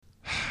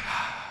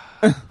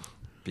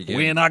Begin.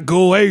 When I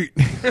go out.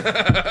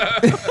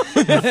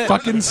 That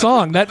fucking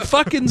song.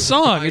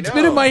 It's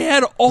been in my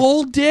head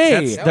all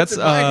day. That's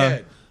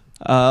the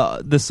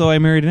So I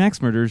Married an Axe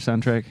Murderer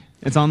soundtrack.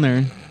 It's on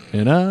there.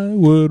 And I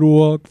would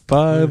walk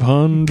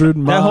 500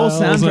 miles. That whole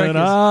soundtrack and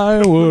I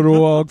would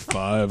walk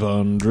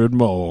 500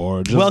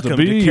 more. Just Welcome to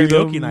be to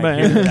karaoke the night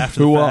man here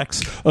after who the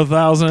walks facts.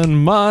 1,000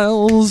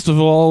 miles to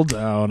fall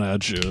down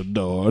at your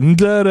door.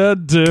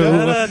 Da-da-do.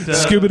 Da-da-da.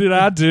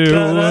 Scooby-doo-da-do.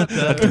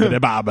 Da-da-da.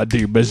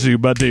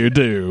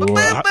 Do-ba-ba-doo-ba-zoo-ba-doo-doo.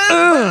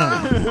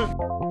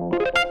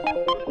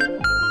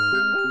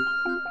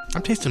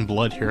 I'm tasting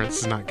blood here. This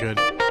is not good.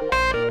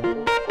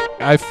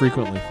 I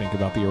frequently think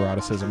about the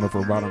eroticism of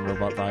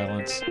robot-on-robot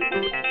violence.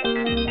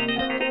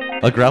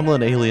 A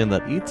gremlin alien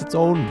that eats its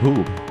own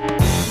poop.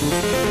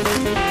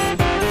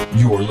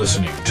 You're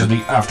listening to the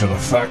After the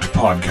Fact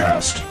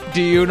podcast.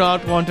 Do you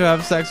not want to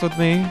have sex with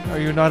me? Are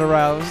you not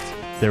aroused?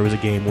 There was a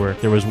game where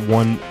there was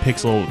one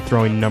pixel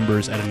throwing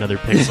numbers at another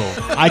pixel.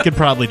 I could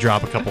probably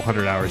drop a couple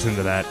 100 hours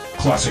into that.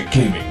 Classic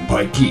gaming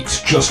by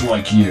geeks just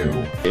like you.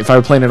 If I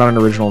were playing it on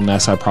an original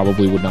NES, I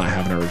probably would not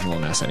have an original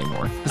NES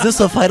anymore. Is this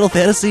a Final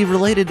Fantasy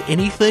related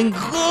anything?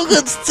 Oh,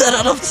 that's 10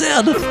 out of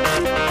 10.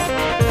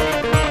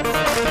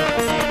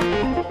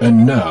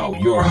 And now,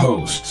 your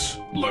hosts,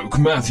 Luke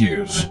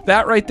Matthews.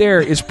 That right there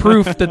is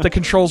proof that the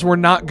controls were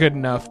not good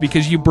enough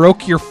because you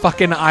broke your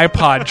fucking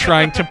iPod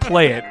trying to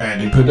play it.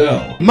 Andy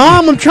Padell.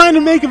 Mom, I'm trying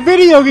to make a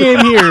video game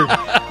here.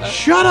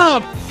 Shut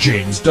up.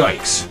 James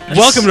Dykes.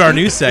 Welcome to our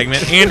new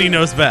segment, Andy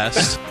Knows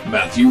Best.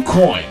 Matthew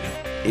Coyne.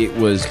 It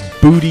was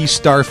booty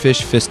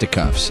starfish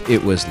fisticuffs.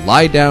 It was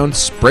lie down,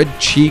 spread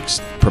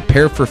cheeks,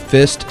 prepare for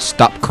fist,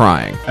 stop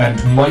crying.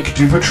 And Mike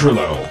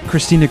DiPetrillo.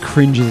 Christina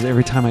cringes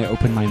every time I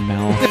open my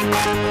mouth.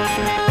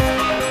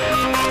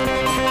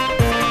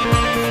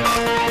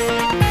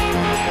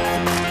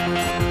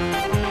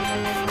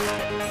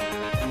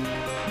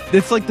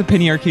 It's like the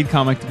Penny Arcade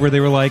comic where they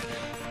were like,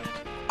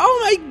 "Oh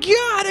my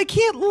god, I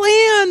can't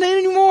land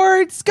anymore.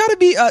 It's got to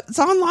be it's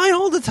online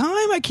all the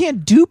time. I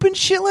can't dupe and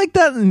shit like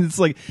that." And it's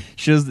like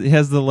it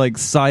has the like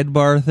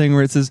sidebar thing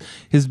where it says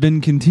has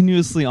been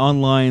continuously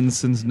online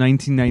since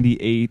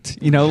 1998.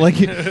 You know, like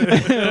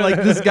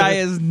like this guy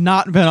has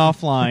not been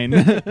offline.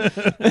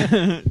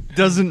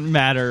 Doesn't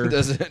matter.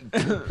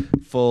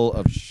 Full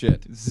of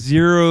shit.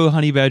 Zero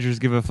honey badgers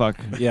give a fuck.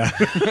 Yeah.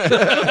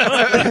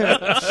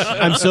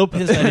 I'm so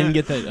pissed I didn't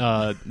get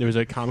that. There was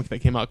a comic that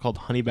came out called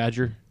Honey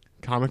Badger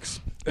Comics,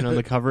 and on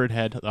the cover it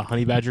had a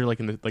honey badger, like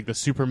in the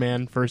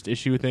Superman first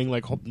issue thing,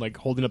 like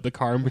holding up the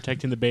car and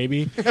protecting the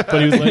baby, but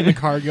he was letting the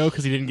car go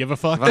because he didn't give a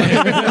fuck.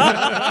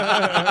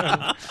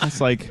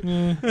 It's like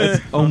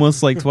it's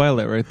almost like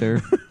Twilight right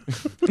there.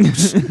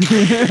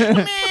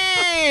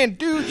 Man,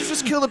 dude, you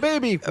just killed a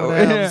baby.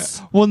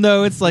 Well,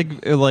 no, it's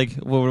like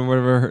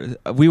whatever.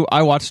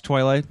 I watched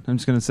Twilight. I'm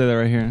just gonna say that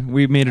right here.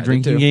 We made a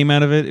drinking game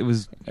out of it. It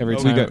was Every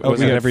we time, got- was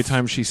we it got- every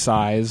time she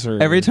sighs?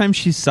 Or every time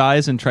she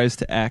sighs and tries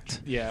to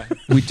act, Yeah.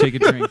 we take a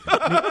drink.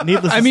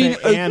 Needless to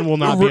say, Anne will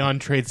not be on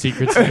Trade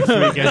Secrets next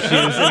week as she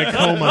is in a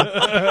coma.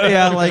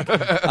 Yeah, like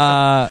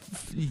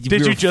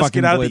Did you just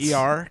get out of the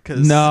ER?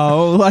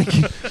 No, like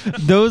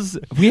those.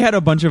 We had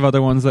a bunch of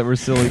other ones that were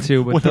silly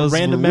too, but When a those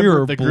random we member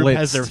were of the group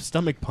has blitzed. their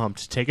stomach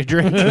pumped, take a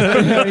drink.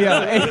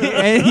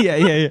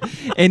 yeah.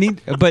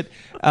 But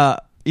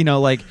you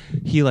know, like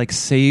he like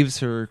saves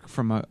her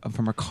from a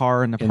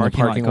car in the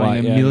parking lot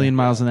going a million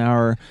miles an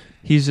hour.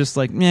 He's just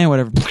like, yeah,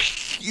 whatever.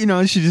 You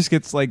know, she just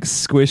gets like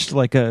squished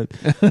like a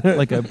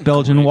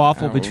Belgian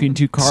waffle between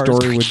two cars.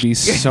 Story would be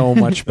so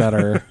much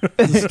better.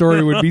 The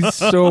story would be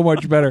so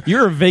much better.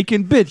 You're a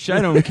vacant bitch.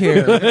 I don't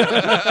care.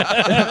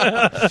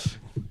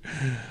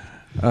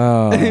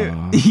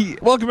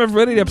 Welcome,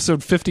 everybody, to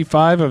episode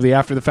 55 of the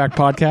After the Fact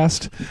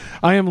podcast.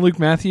 I am Luke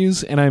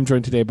Matthews, and I am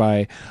joined today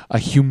by a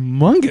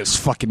humongous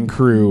fucking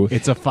crew.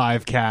 It's a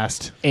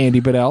 5-cast. Andy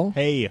Bedell,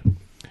 Hey.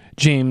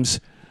 James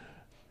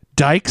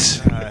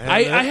Dykes.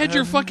 I had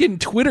your fucking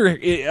Twitter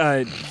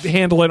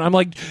handle, and I'm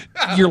like,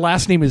 your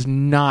last name is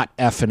not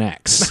F and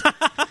X.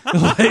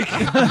 Like,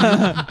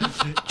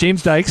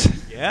 James Dykes.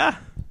 Yeah.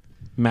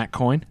 Matt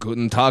Coyne.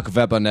 Guten Tag,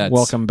 Webernet.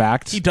 Welcome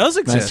back. He does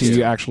Nice exist. to see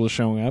you actually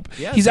showing up.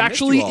 Yes, He's I missed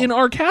actually you all. in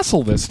our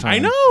castle this time. I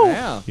know.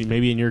 Yeah.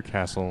 Maybe in your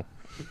castle.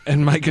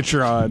 And Micah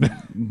Trod.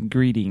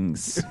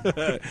 Greetings.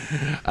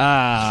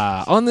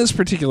 On this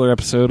particular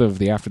episode of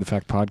the After the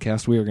Fact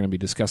podcast, we are going to be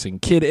discussing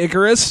Kid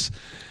Icarus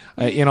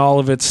in all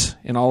of its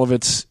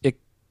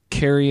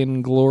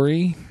Icarian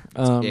glory.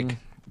 Ick.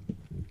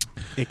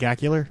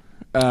 Icacular?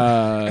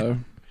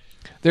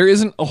 There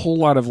isn't a whole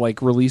lot of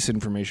like release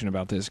information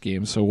about this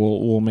game, so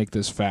we'll make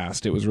this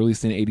fast. It was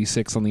released in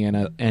 '86 on the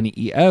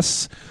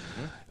NES.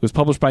 It was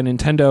published by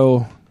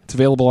Nintendo. It's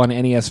available on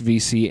NES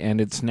VC,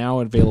 and it's now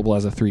available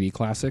as a 3D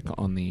classic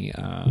on the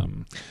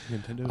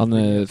Nintendo on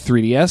the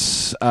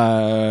 3DS.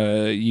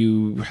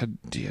 You had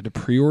to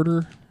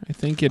pre-order. I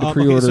think you had to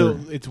pre-order.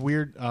 Okay, so it's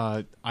weird.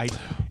 It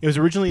was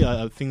originally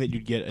a thing that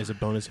you'd get as a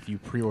bonus if you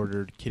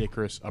pre-ordered Kid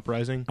Icarus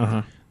Uprising.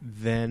 Uh-huh.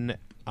 Then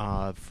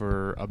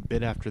for a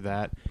bit after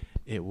that,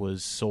 It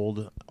was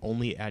sold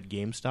only at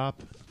GameStop.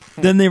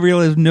 Then they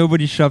realized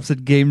nobody shops at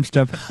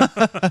GameStop.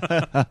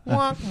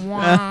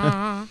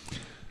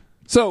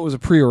 So it was a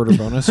pre-order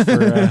bonus for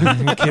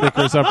Kid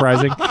Icarus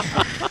Uprising.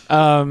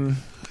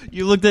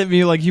 You looked at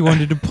me like you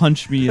wanted to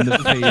punch me in the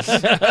face.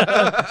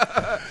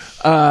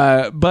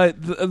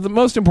 But the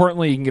most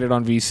importantly, you can get it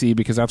on VC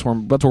because that's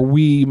where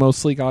we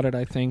mostly got it,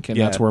 I think, and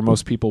that's where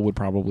most people would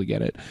probably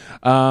get it.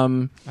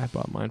 I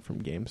bought mine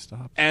from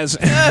GameStop. As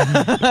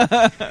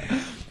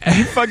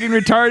you fucking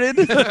retarded.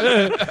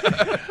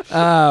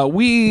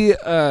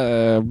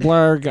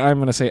 Blarg, I'm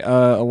going to say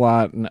a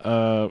lot.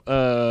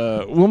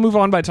 We'll move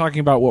on by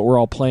talking about what we're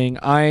all playing.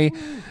 I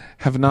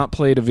have not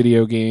played a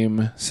video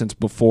game since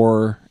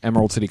before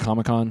Emerald City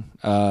Comic Con.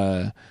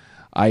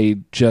 I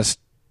just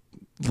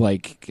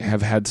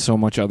have had so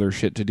much other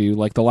shit to do.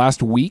 Like the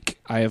last week,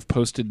 I have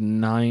posted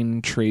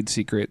 9 Trade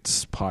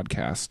Secrets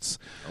podcasts.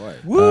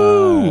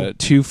 Woo!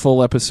 2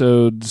 full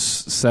episodes,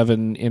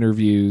 7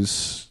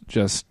 interviews,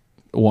 just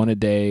one a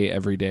day,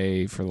 every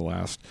day for the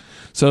last.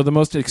 So the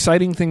most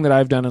exciting thing that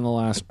I've done in the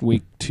last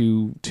week,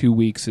 two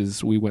weeks,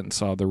 is we went and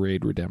saw The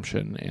Raid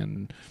Redemption.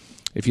 And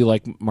if you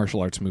like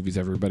martial arts movies,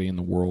 everybody in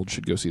the world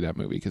should go see that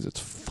movie because it's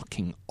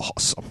fucking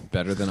awesome.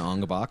 Better than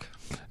Ong Bak?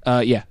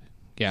 Yeah.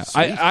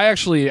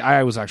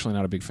 I was actually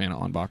not a big fan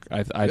of Ong Bak.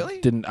 I Really?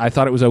 didn't. I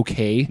thought it was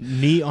okay.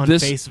 Knee on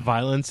face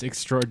violence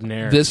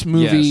extraordinaire. This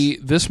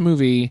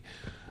movie,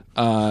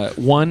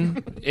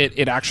 one,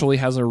 it actually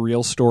has a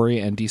real story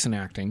and decent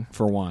acting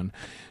for one.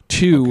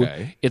 2,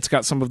 It's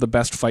got some of the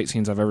best fight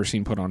scenes I've ever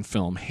seen put on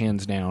film,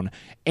 hands down.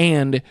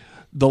 And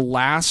the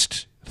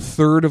last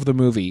third of the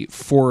movie,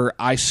 for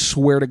I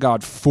swear to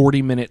God,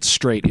 40 minutes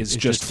straight, is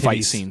just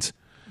fight scenes.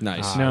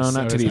 Nice. No,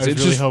 not titties. I was It's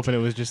really just hoping it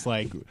was just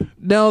like...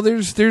 No,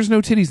 there's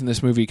no titties in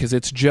this movie because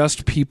it's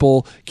just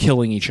people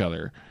killing each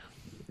other.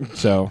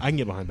 So I can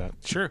get behind that.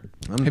 Sure.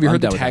 have you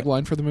heard the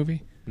tagline for the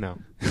movie? No.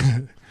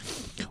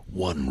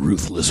 One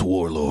ruthless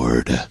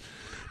warlord,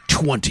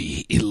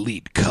 20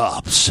 elite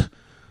cops,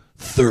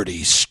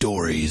 30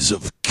 stories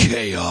of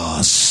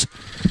chaos.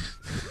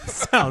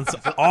 Sounds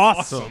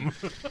awesome.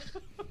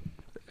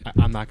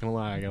 I'm not going to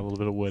lie. I got a little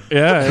bit of wood.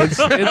 Yeah,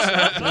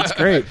 it's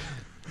great.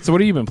 So what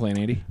have you been playing,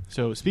 Andy?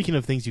 So speaking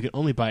of things you can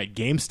only buy at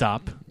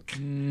GameStop,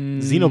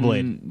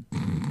 Xenoblade.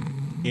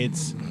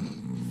 It's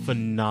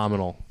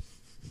phenomenal.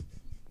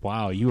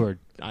 Wow, you are...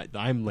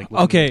 I'm like...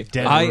 Okay,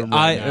 dead room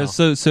right now.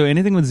 so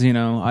anything with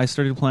Xeno, I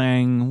started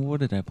playing...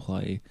 What did I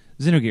play?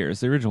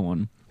 Xenogears, the original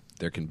one.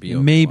 There can be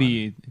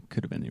Maybe it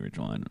could have been the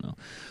original, I don't know.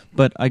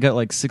 But I got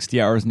like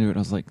 60 hours into it. I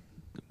was like,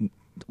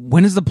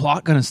 when is the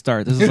plot going to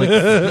start? This is like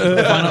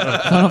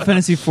Final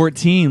Fantasy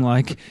 14.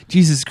 Like,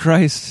 Jesus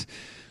Christ.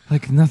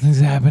 Like, nothing's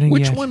happening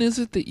Which yet. one is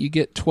it that you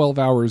get 12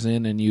 hours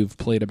in and you've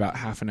played about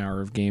half an hour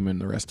of game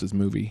and the rest is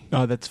movie?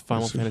 Oh, that's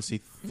Final Fantasy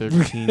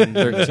 13.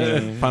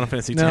 Final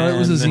Fantasy 10. No, it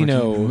was a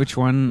Xeno. Which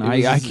one?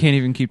 I can't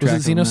even keep track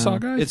Was it of them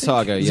Xenosaga? now. I It's think?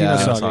 Saga, yeah.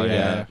 Xenosaga,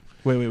 yeah.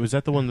 Wait, was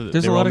that the one that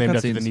There's they a were lot all of named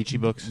after the cutscenes. Nietzsche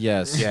books?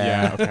 Yes.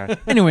 Yeah, okay.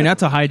 Anyway, not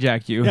to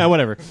hijack you. Yeah,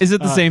 whatever. Is it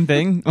the same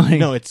thing?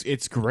 Like, No,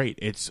 it's great.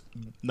 It's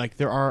like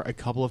there are a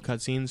couple of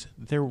cutscenes.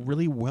 They're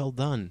really well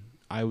done.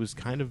 I was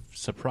kind of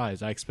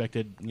surprised. I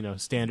expected,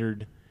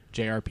 standard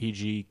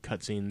JRPG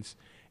cutscenes,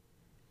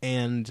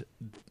 and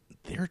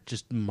they're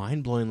just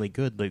mind-blowingly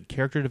good. The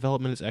character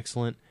development is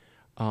excellent.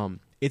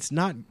 It's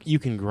not... You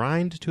can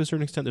grind to a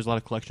certain extent. There's a lot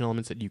of collection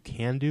elements that you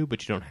can do,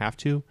 but you don't have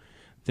to.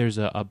 There's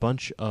a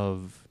bunch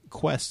of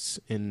quests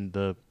in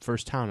the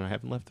first town, and I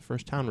haven't left the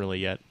first town really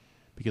yet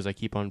because I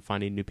keep on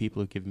finding new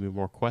people who give me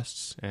more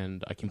quests,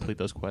 and I complete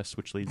those quests,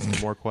 which leads to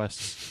more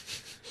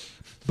quests.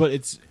 But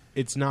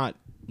it's not...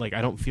 Like, I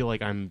don't feel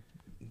like I'm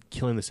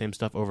killing the same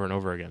stuff over and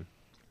over again.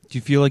 do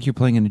you feel like you're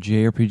playing in a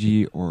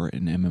JRPG or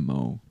an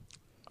MMO?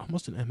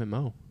 Almost an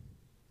MMO.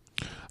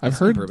 I've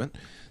heard though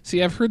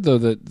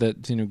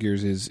that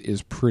Xenogears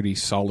is pretty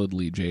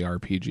solidly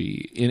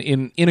JRPG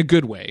in a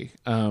good way.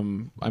 I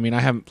mean,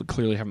 I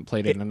clearly haven't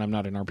played it, and I'm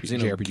not an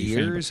JRPG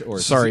fan.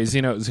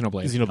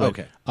 Xenoblade. Xenoblade.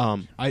 Okay.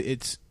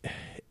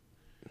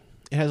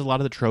 It has a lot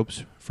of the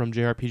tropes from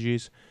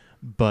JRPGs,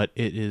 but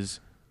it is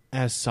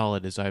as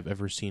solid as I've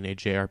ever seen a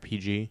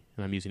JRPG,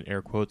 and I'm using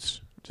air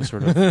quotes to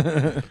sort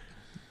of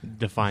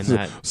define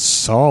that.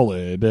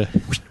 Solid.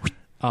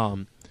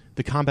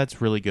 The combat's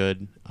really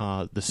good.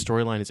 The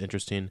storyline is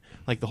interesting.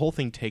 Like, the whole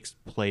thing takes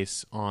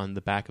place on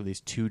the back of these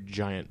two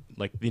giant...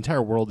 Like, the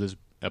entire world is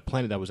a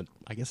planet that was, an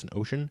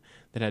ocean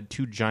that had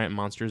two giant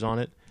monsters on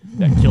it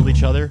that killed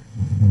each other.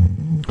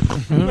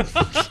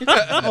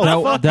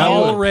 That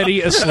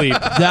Already asleep.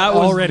 That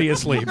was already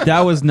asleep.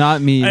 That was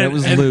not me. That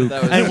was Luke.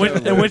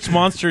 And which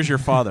monster is your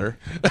father?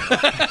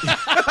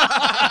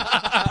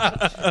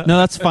 No,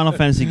 that's a Final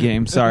Fantasy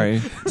game. Sorry,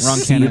 wrong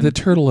See canon. the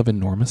turtle of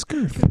enormous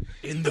girth.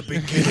 In the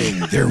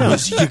beginning, there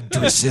was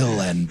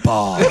Yggdrasil and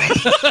Bob.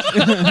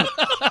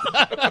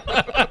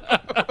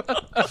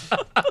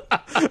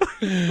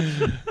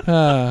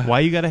 Why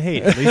you gotta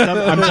hate? At least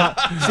I'm not.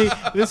 See,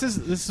 this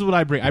is what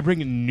I bring. I bring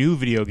new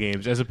video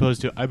games as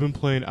opposed to I've been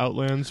playing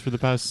Outlands for the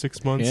past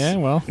 6 months. Yeah,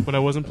 well. When I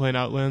wasn't playing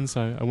Outlands,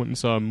 I went and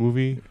saw a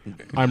movie.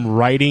 I'm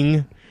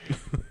writing.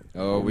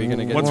 Oh, we're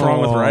gonna get. What's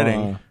wrong with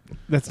writing?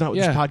 That's not what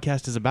Yeah. this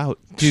podcast is about.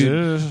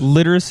 Dude,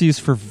 literacy is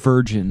for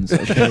virgins.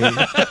 Okay.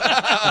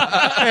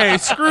 Hey,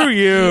 screw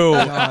you.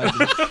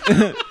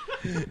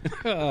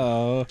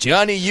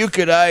 Johnny, you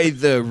could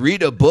either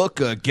read a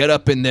book or get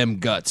up in them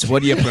guts.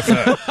 What do you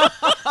prefer?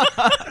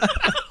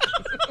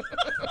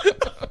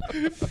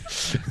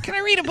 Can I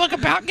read a book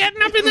about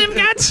getting up in them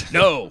guts?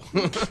 No.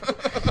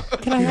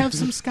 Can I have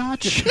some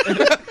scotch?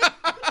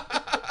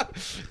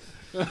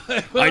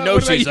 I know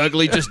she's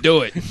ugly. Just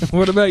do it.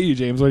 What about you,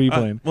 James? What are you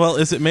playing? Well,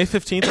 is it May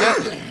 15th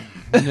yet?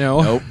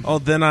 No. Nope. Oh,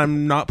 then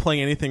I'm not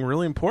playing anything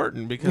really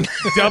important because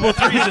Double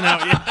 3 isn't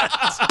out yet.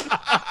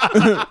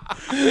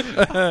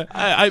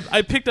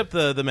 I picked up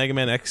the Mega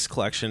Man X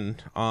collection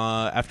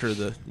after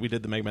we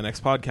did the Mega Man X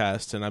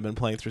podcast, and I've been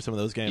playing through some of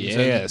those games. and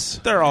Yes.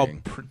 they're all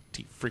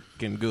pretty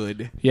freaking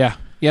good. Yeah.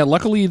 Yeah,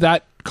 luckily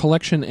that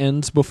collection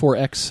ends before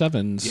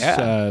X7's,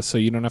 Yeah. so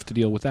you don't have to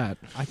deal with that.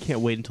 I can't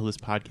wait until this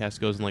podcast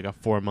goes in like a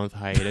 4-month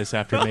hiatus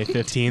after May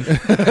 15th.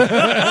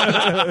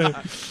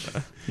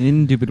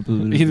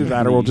 Indubitably. Either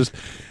that or we'll just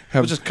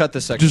have We'll just cut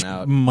this section just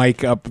out.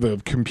 mic up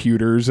the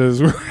computers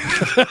as we're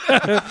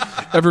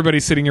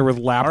everybody's sitting here with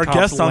laptops. Our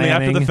guest on the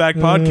After the Fact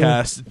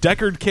podcast,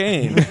 Deckard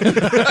Cain.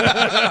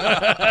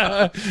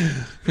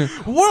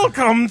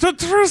 Welcome to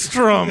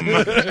Tristram.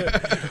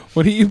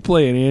 What are you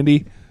playing,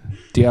 Andy?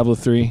 Diablo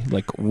 3,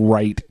 like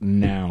right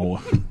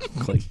now.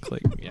 Click,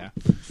 click. Yeah.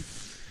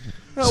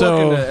 Well, So-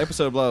 welcome to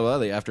episode of blah blah,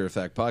 the After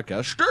Effect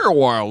podcast. Stay a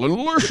while and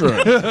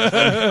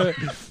listen.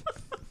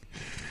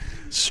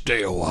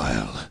 Stay a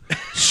while.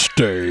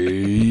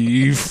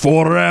 Stay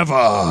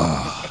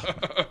forever.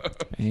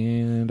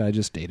 And I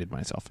just dated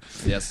myself.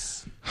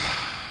 Yes,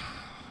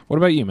 What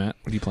about you, Matt?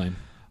 What are you playing?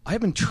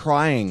 I've been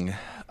trying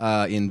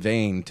in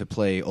vain to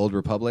play Old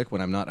Republic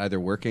when I'm not either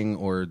working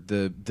or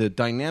the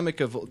dynamic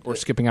of Or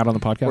skipping out on the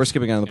podcast? or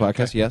skipping out on the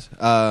podcast. Yes.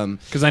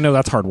 Because I know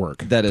that's hard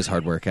work. That is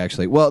hard work,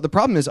 actually. Well, the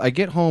problem is I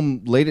get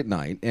home late at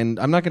night, and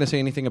I'm not going to say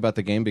anything about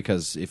the game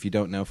because if you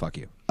don't know, fuck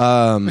you.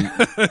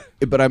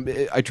 But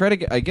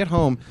I get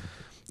home.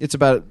 It's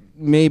about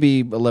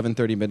maybe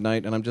 11:30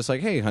 midnight, and I'm just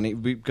like, hey, honey,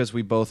 because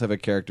we both have a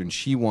character, and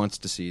she wants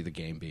to see the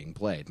game being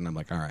played, and I'm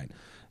like, all right.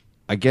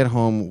 I get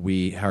home.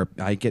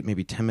 I get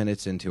maybe 10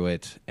 minutes into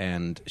it,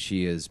 and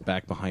she is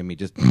back behind me.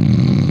 Just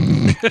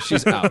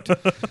she's out,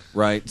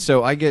 right?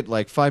 So I get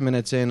like 5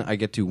 minutes in. I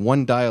get to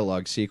one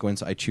dialogue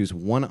sequence. I choose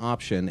one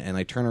option, and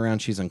I turn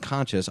around. She's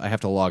unconscious. I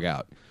have to log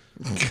out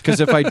because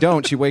if I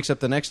don't, she wakes up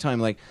the next time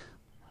like,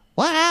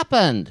 "What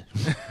happened?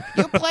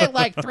 You played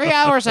like 3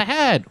 hours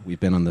ahead." We've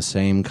been on the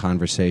same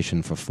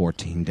conversation for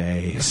 14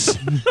 days.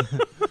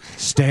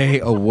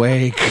 Stay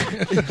awake.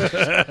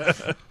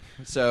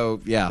 So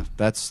yeah,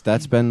 that's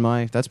been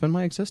my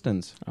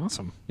existence.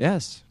 Awesome.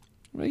 Yes.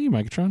 What about you,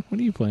 Micatron? What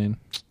are you playing?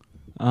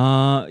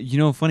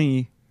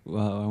 Funny.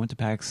 I went to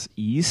PAX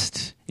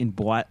East in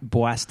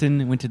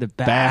Boston. Went to the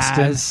Boston.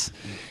 Bass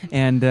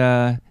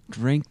and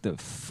drank the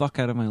fuck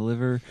out of my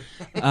liver.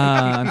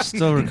 I'm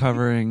still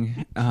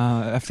recovering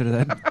after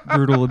that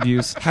brutal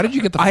abuse. How did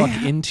you get the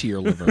fuck into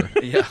your liver?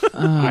 Yeah.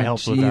 I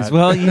helped with that.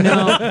 Well, you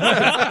know.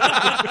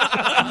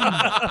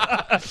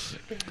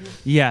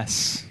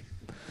 Yes.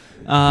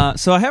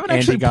 So I haven't Andy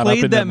actually got up in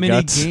played that them many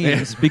guts.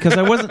 games because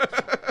I wasn't.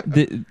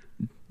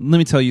 Let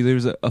me tell you, there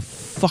was a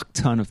fuck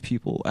ton of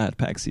people at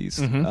PAX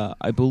East. Mhm.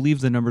 I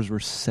believe the numbers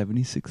were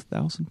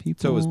 76,000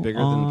 people. So it was bigger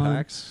than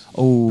PAX?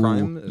 Oh,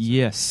 Prime? Is it-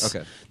 yes.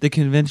 Okay. The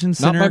convention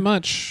center. Not by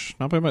much.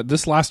 Not by much.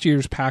 This last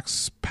year's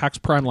PAX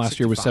Prime last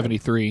year was 65.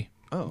 73.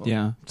 Oh.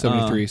 Yeah,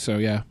 73, so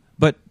yeah.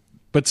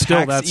 But Still,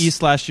 PAX that's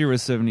East last year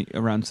was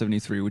around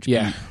 73, which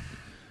yeah.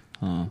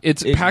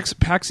 beat,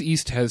 PAX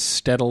East has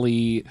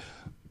steadily,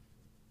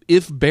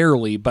 if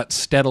barely, but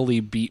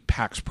steadily beat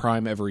PAX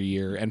Prime every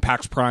year, and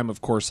PAX Prime,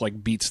 of course,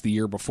 like beats the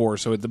year before.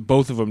 So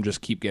both of them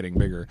just keep getting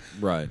bigger.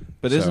 Right.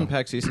 But So- isn't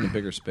PAX East in a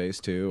bigger space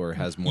too, or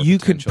has more? you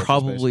could potential for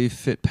probably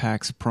fit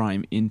PAX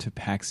Prime into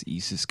PAX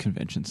East's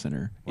convention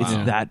center. It's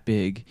Wow. that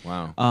big. space?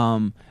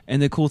 Wow.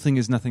 And the cool thing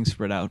is nothing's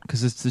spread out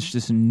because it's just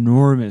this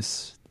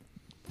enormous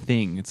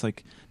thing. It's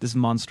like this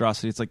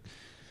monstrosity. It's like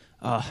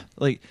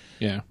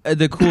Yeah.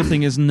 the cool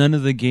thing is none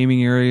of the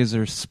gaming areas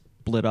are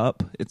split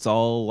up. It's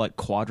all like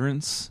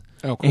quadrants.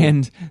 Oh, cool.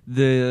 And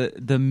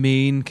the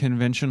main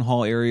convention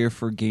hall area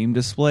for game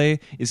display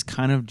is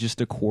kind of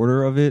just a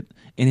quarter of it,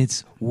 and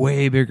it's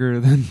way bigger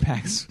than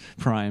PAX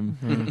Prime,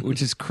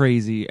 which is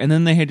crazy. And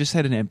then they just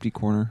had an empty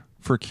corner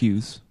for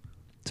queues,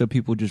 so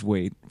people just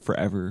wait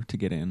forever to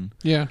get in.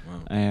 Yeah.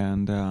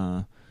 And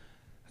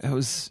it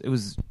was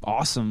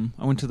awesome.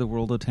 I went to the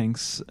World of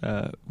Tanks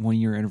 1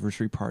 year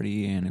anniversary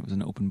party, and it was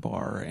an open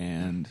bar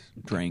and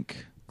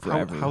drank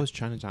forever. How was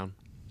Chinatown?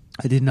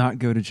 I did not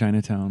go to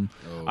Chinatown.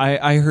 Oh.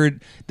 I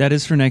heard that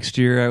is for next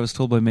year. I was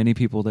told by many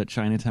people that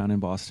Chinatown in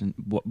Boston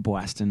is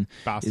Boston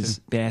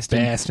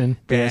Boston.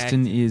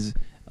 is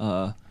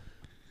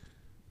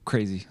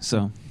crazy.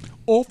 So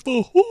Off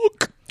the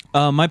hook.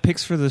 my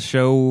picks for the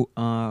show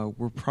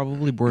were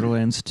probably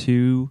Borderlands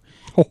 2.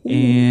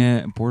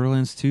 And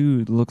Borderlands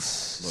 2 looks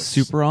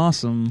super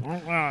awesome.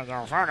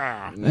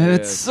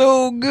 It's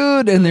so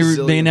good. And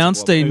they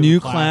announced a new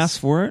class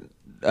for it,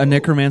 a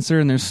necromancer,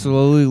 and they're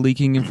slowly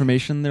leaking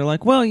information. They're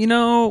like, well,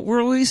 we're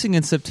releasing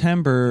in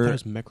September.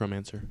 There's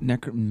Necromancer.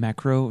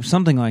 Macro,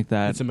 something like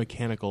that. It's a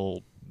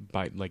mechanical,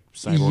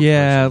 cyborg.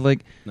 Yeah,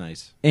 person.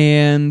 Nice.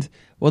 And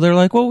they're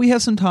like, well, we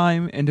have some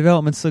time and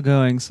development's still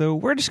going, so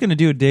we're just going to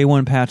do a day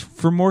one patch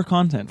for more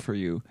content for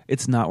you.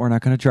 We're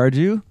not going to charge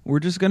you. We're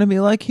just going to be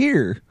like,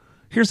 here's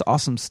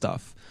awesome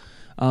stuff.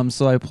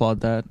 So I applaud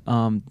that.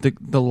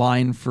 The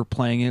line for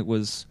playing it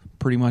was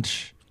pretty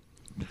much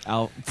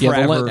out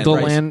forever. Yeah,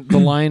 the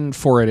line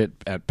for it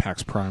at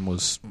PAX Prime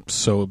was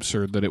so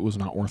absurd that it was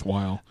not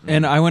worthwhile.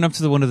 And I went up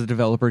to one of the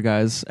developer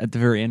guys at the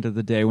very end of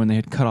the day when they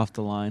had cut off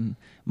the line.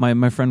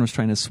 My friend was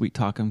trying to sweet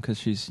talk him because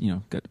she's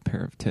got a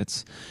pair of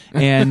tits,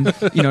 and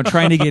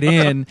trying to get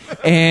in.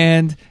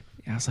 And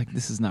I was like,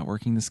 this is not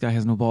working. This guy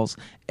has no balls.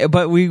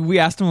 But we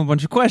asked him a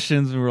bunch of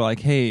questions. And we were like,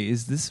 hey,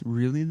 is this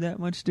really that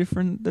much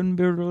different than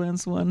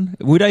Borderlands 1?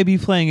 Would I be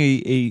playing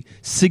a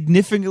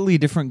significantly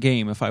different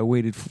game if I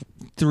waited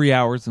 3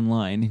 hours in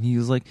line? And he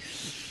was like,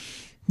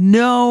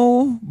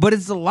 no, but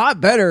it's a lot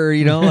better,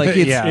 Like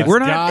It's we're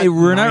got not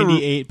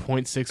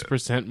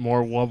 98.6%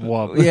 more wub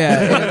wub.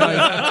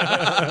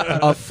 Yeah,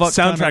 and a fuck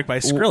Soundtrack by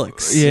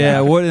Skrillex.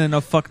 Yeah, and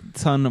a fuck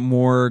ton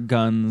more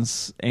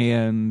guns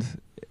and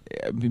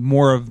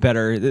more of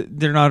better.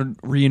 They're not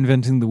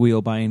reinventing the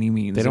wheel by any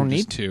means. They don't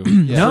need to.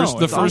 No,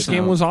 the first awesome.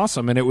 game was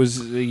awesome, and it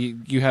was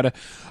you had a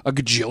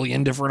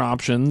gajillion different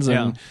options,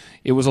 and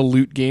it was a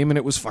loot game, and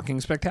it was fucking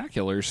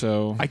spectacular.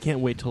 So I can't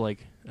wait till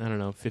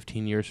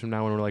 15 years from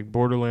now when we're like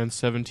Borderlands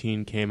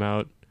 17 came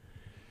out.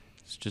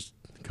 It's just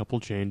a couple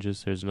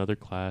changes. There's another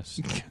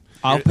class.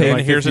 I'll pay. And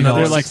here's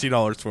another $50.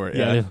 $60 for it.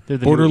 Yeah, Yeah. they're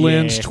the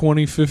Borderlands new EA.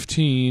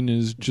 2015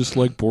 is just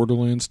like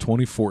Borderlands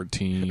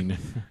 2014.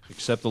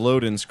 Except the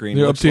load-in screen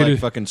They looks updated- like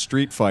fucking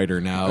Street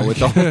Fighter now. With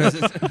the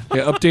They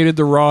updated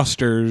the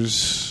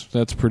rosters.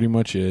 That's pretty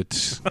much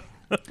it.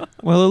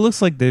 Well, it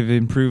looks like they've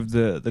improved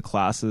the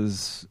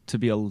classes to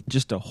be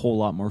just a whole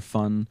lot more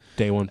fun.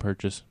 Day one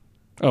purchase.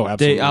 Oh,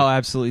 absolutely.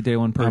 Absolutely day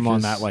one purchase. I'm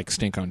on that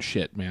stink on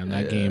shit, man.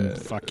 That game,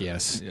 fuck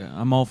yes. Yeah,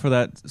 I'm all for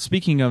that.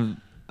 Speaking of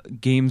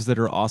games that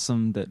are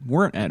awesome that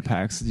weren't at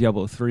PAX,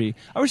 Diablo 3.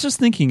 I was just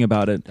thinking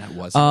about it. that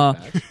wasn't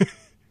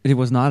It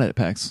was not at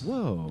PAX.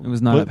 Whoa. It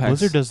was not at PAX.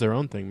 Blizzard does their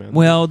own thing, man.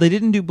 Well, they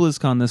didn't do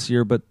BlizzCon this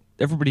year, but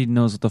everybody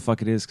knows what the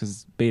fuck it is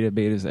because beta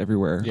is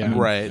everywhere. Yeah. I mean,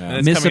 Right. And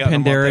it's Mists of coming out in a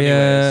month Pandaria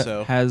anyway,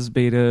 so. has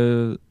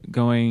beta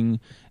going,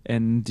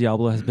 and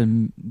Diablo has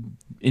been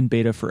in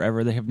beta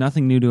forever. They have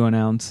nothing new to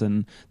announce,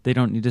 and they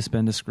don't need to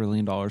spend $1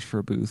 skrillion for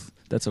a booth.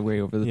 That's a way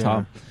over the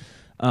top.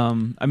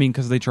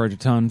 Because they charge a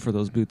ton for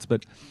those booths.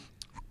 But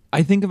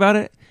I think about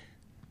it,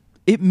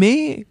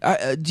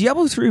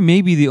 Diablo 3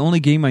 may be the only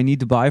game I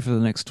need to buy for the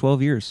next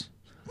 12 years.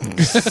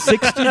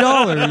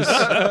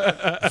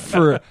 $60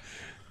 for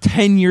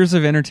 10 years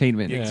of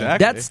entertainment.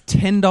 Exactly. That's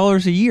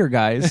 $10 a year,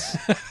 guys.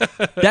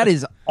 That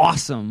is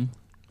awesome.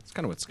 It's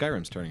kind of what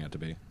Skyrim's turning out to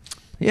be.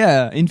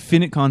 Yeah,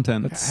 infinite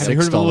content. Have you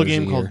heard of a little $6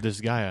 game a called year.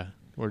 Disgaea?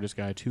 Or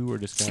Disgaea 2 or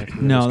Disgaea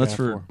 3? No, or that's Disgaea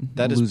for 4?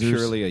 That is losers.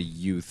 purely a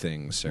you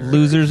thing, sir.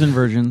 Losers and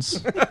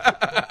virgins.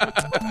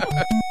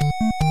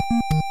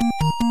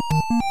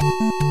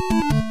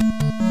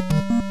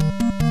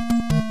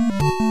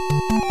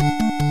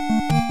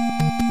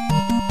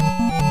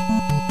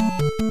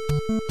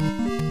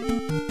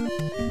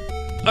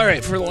 All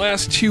right, for the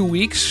last 2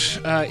 weeks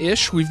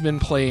ish, we've been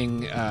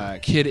playing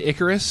Kid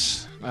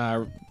Icarus.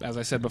 As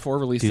I said before,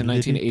 released in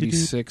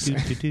 1986.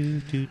 Released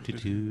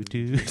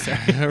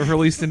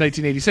in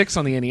 1986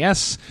 on the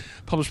NES,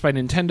 published by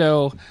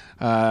Nintendo.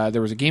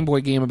 There was a Game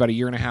Boy game about a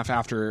year and a half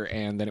after,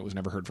 and then it was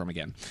never heard from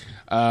again.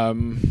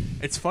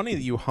 It's funny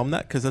that you hum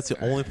that because that's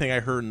the only thing I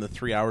heard in the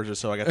 3 hours or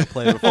so I got to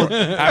play before.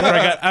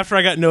 after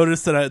I got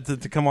noticed that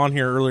to come on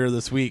here earlier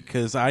this week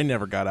because I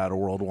never got out of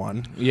World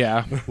 1.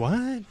 Yeah,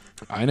 What?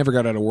 I never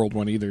got out of World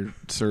 1 either,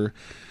 sir.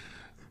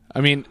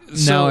 I mean,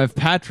 Now, if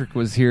Patrick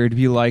was here, it'd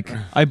be like,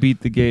 I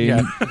beat the game.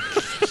 Yeah.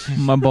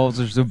 My balls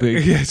are so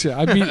big. Yes,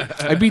 I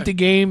beat the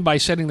game by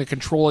setting the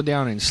controller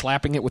down and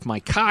slapping it with my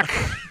cock.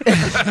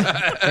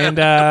 And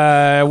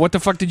what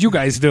the fuck did you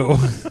guys do?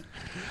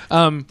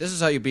 This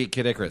is how you beat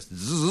Kid Icarus.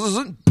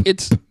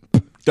 It's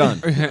Done.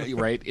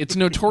 right. It's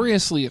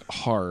notoriously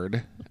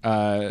hard.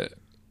 For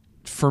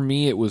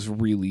me, it was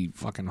really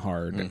fucking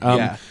hard.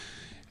 Yeah.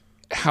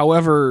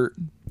 However,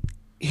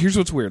 here's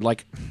what's weird.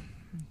 Like,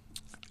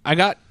 I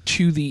got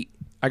to the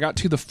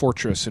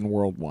fortress in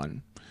World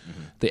 1,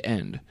 the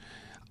end.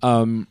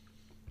 And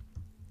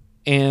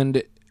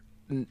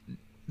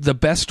the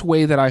best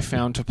way that I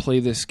found to play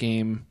this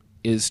game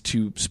is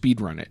to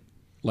speedrun it.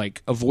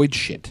 Like, avoid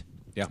shit.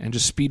 Yeah. And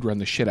just speedrun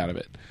the shit out of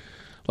it.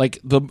 Like,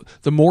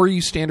 the more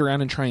you stand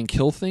around and try and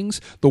kill things,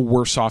 the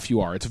worse off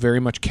you are. It's very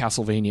much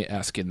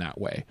Castlevania-esque in that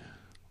way.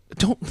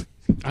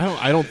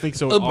 I don't think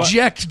so.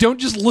 Object. Don't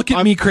just look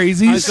at me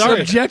crazy. I'm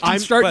sorry. Subject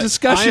and start I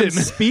discussion. am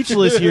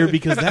speechless here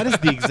because that is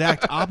the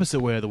exact opposite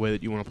way of the way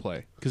that you want to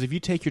play. Because if you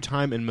take your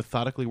time and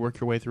methodically work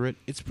your way through it,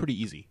 it's pretty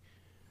easy.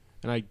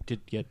 And I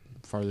did get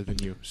farther than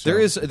you. So.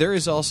 There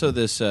is also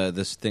this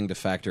this thing to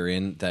factor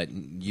in that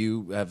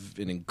you have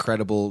an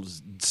incredible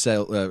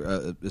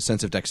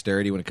sense of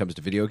dexterity when it comes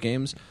to video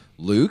games.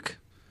 Luke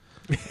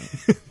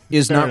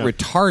is not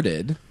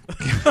retarded.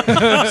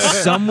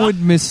 Some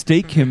would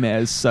mistake him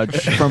as such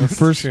from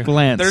first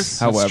glance,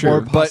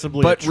 however.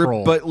 Possibly a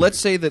troll. But let's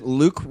say that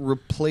Luke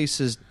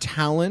replaces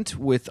talent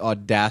with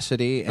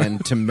audacity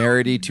and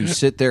temerity to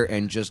sit there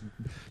and just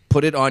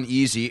put it on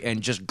easy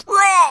and just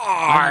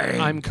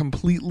grind. I'm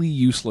completely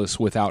useless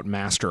without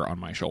master on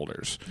my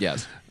shoulders.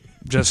 Yes.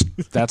 Just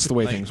that's the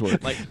way things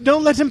work.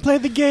 Don't let him play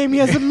the game. He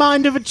has the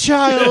mind of a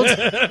child.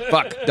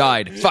 Fuck,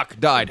 died. Fuck,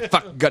 died.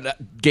 Fuck,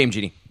 game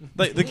genie.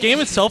 The game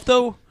itself,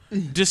 though,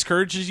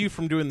 discourages you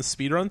from doing the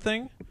speedrun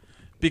thing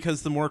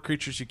because the more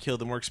creatures you kill,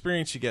 the more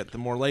experience you get, the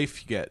more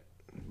life you get.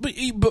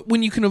 But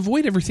when you can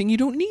avoid everything, you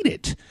don't need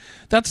it.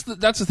 That's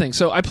the thing.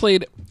 So I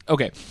played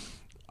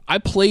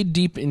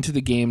deep into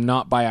the game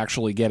not by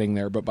actually getting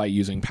there, but by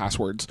using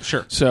passwords.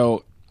 Sure.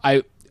 So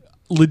I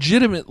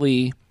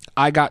legitimately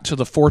got to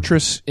the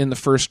fortress in the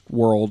first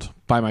world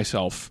by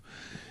myself,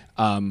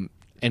 and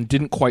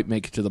didn't quite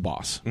make it to the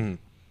boss.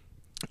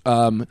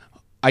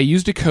 I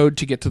used a code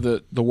to get to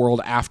the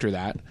world after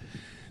that.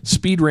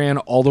 Speed ran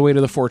all the way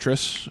to the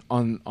fortress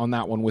on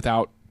that one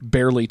without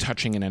barely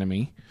touching an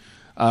enemy.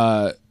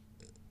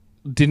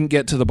 Didn't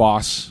get to the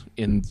boss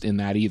in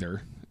that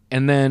either.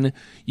 And then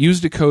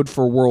used a code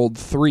for World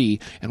 3.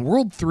 And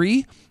World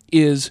 3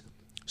 is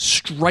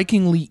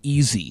strikingly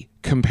easy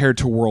compared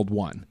to World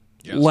 1.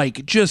 Yes.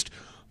 Like, just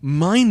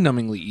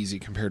mind-numbingly easy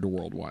compared to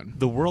World 1.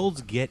 The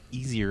worlds get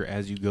easier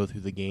as you go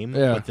through the game,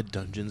 but the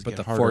dungeons get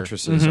harder.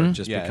 Fortresses are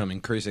just become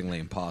increasingly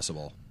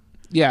impossible.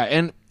 Yeah,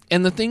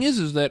 and the thing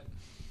is that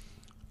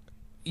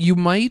you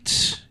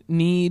might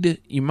need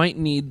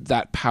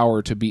that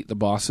power to beat the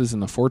bosses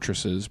in the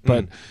fortresses,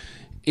 but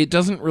it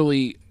doesn't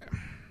really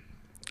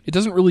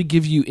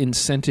give you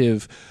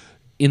incentive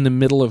in the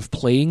middle of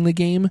playing the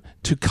game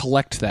to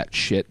collect that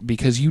shit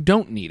because you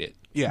don't need it.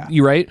 Yeah.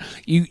 You right?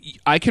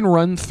 I can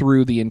run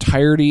through the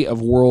entirety of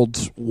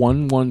worlds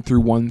 1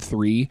 through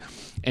 1-3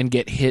 and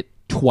get hit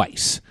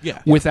twice.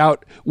 Yeah.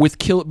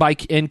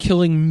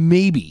 Killing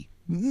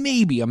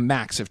maybe a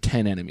max of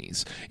 10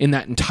 enemies in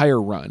that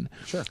entire run.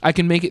 Sure. I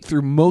can make it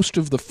through most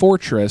of the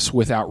fortress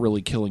without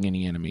really killing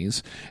any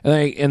enemies.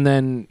 And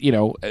then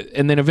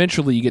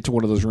eventually you get to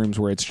one of those rooms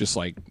where it's just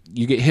like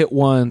you get hit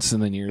once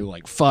and then you're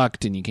like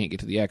fucked and you can't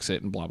get to the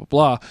exit and blah blah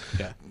blah.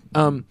 Yeah.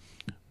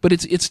 But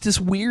it's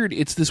this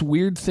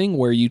weird thing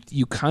where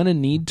you kind of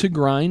need to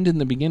grind in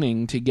the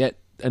beginning to get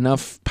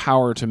enough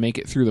power to make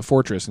it through the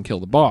fortress and kill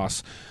the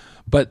boss.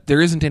 But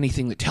there isn't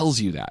anything that tells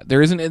you that.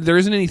 There isn't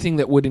anything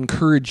that would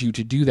encourage you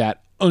to do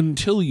that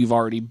until you've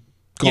already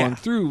gone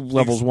through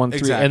levels 1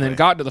 through and then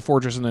got to the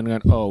fortress and then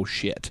gone, oh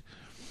shit.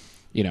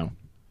 I don't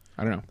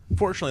know.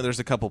 Fortunately, there's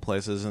a couple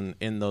places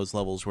in those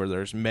levels where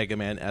there's Mega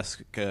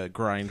Man-esque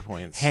grind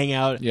points. Hang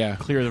out, Yeah.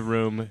 clear the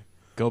room,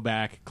 go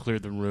back, clear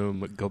the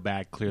room, go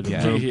back, clear the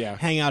room. Yeah.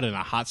 Hang out in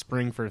a hot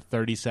spring for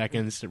 30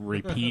 seconds,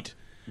 repeat.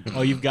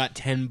 Oh, you've got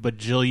 10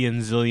 bajillion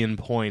zillion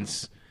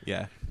points.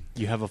 Yeah.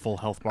 You have a full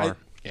health bar.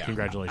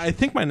 Congratulations. I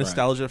think my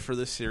nostalgia for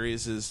this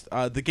series is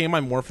the game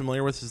I'm more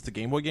familiar with is the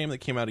Game Boy game that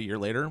came out a year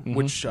later,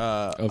 which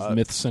Of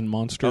Myths and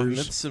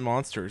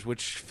Monsters.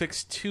 Which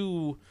fixed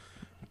two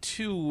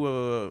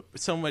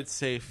some might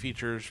say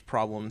features,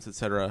 problems,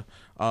 etc.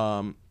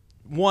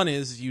 One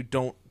is you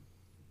don't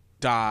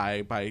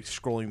die by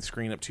scrolling the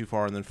screen up too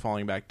far and then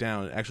falling back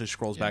down. It actually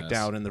scrolls back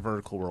down in the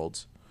vertical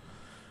worlds.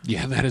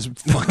 Yeah, that is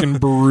fucking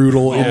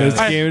brutal in this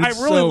game. It's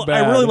so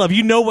bad. I really love.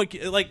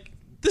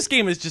 This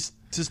game is just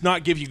does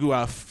not give you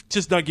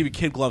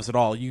kid gloves at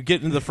all. You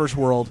get into the first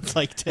world, It's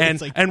like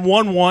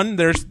 1-1.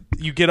 There's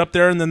you get up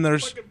there and then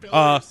there's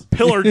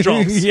pillar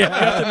jumps. You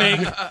have to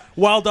make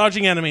while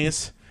dodging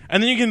enemies,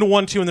 and then you get into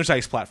 1-2 and there's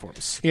ice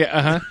platforms.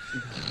 Yeah,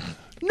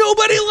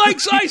 Nobody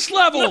likes ice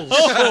levels.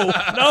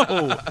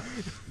 No.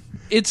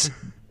 It's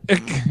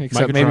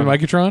except maybe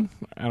Microtron.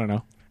 I don't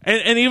know.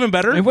 And even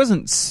better, It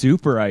wasn't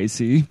super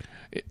icy.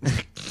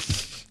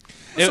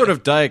 Sort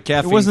of diet It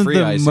caffeine wasn't free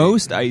the icy.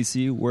 most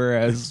icy,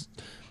 whereas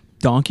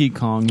Donkey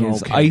Kong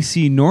is Okay.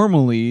 icy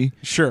normally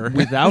sure.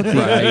 without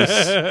the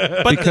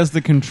ice because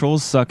the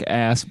controls suck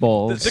ass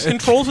balls. The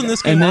controls in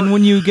this game, And then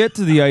when you get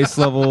to the ice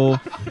level,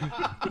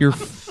 you're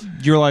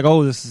like,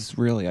 oh, this is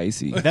really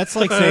icy. That's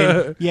like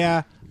saying,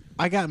 yeah,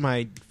 I got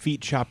my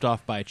feet chopped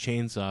off by a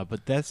chainsaw,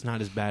 but that's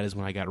not as bad as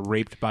when I got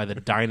raped by the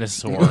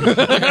dinosaur.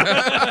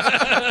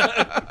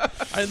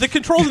 the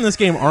controls in this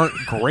game aren't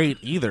great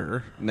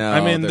either. No, I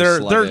mean they're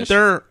they're sluggish.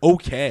 they're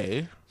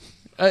okay.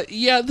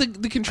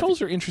 The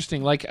controls are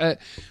interesting. Like,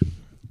 the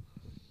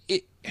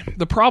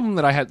problem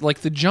that I had, like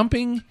the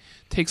jumping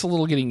takes a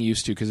little getting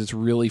used to because it's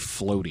really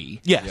floaty.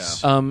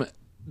 Yes.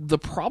 The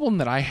problem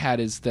that I had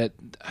is that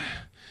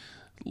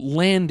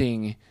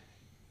landing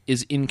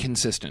is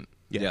inconsistent.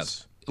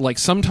 Yes. Like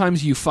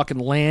sometimes you fucking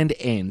land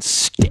and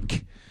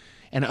stick,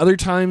 and other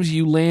times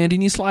you land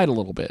and you slide a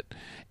little bit.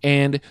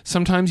 And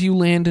sometimes you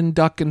land and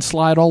duck and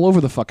slide all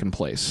over the fucking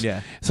place. Yeah.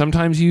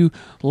 Sometimes you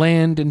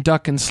land and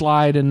duck and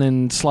slide and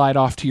then slide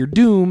off to your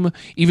doom,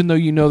 even though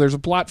you know there's a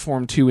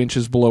platform 2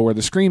 inches below where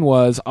the screen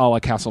was, a la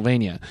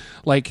Castlevania.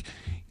 Like,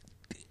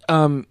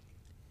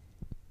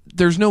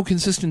 there's no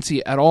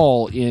consistency at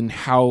all in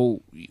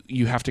how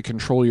you have to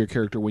control your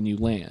character when you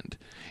land.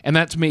 And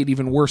that's made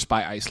even worse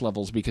by ice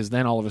levels, because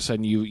then all of a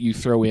sudden you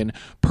throw in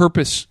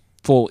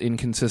purposeful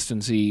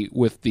inconsistency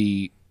with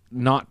the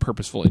not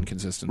purposeful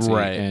inconsistency.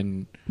 Right.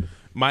 And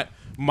My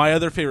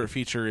other favorite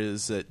feature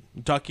is that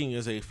ducking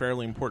is a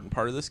fairly important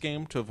part of this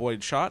game to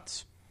avoid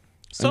shots.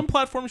 Some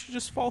platforms you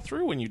just fall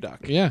through when you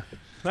duck. yeah.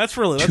 That's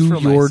real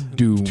your nice.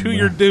 doom. To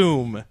your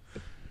doom. What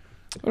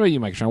about you,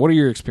 Mike Sean? What are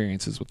your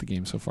experiences with the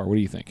game so far? What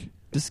do you think?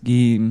 This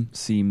game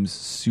seems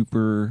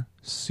super,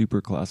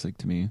 super classic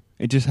to me.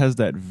 It just has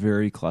that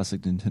very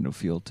classic Nintendo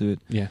feel to it.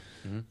 Yeah.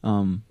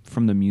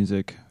 From the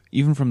music,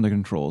 even from the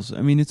controls.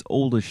 I mean, it's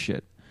old as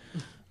shit.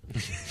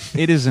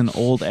 It is an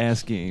old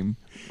ass game,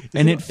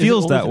 and it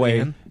feels that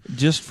way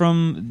just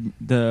from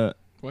the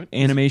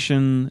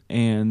animation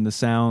and the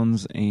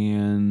sounds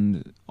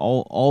and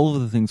all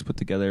of the things put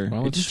together.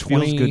 Well, it just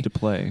 20 feels good to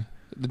play.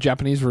 The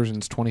Japanese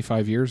version's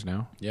 25 years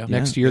now. Yeah.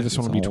 Next Yeah, year, this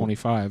one will be it's old.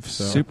 25.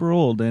 So Super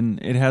old,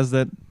 and it has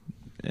that.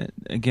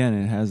 Again,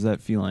 it has that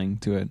feeling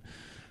to it.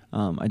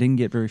 I didn't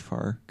get very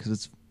far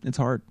because it's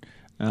hard.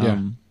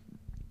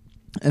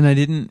 And I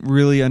didn't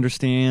really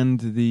understand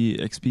the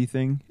XP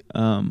thing,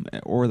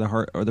 or the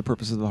heart, or the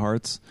purpose of the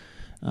hearts.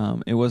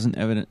 It wasn't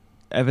evident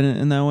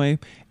in that way,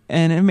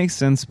 and it makes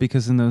sense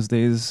because in those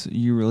days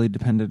you really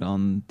depended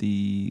on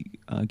the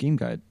game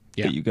guide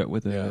that you got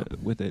with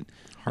it,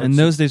 and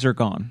those days are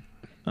gone.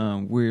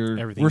 We're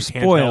Everything's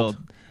spoiled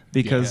handheld.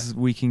 because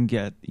we can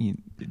get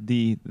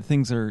the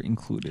things are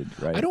included,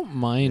 right? I don't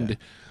mind.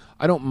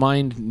 I don't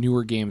mind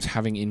newer games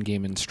having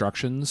in-game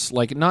instructions,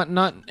 like not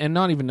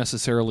even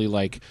necessarily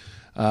like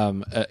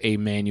a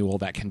manual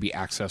that can be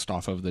accessed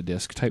off of the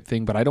disc type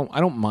thing. But I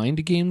don't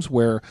mind games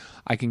where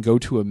I can go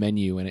to a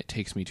menu and it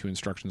takes me to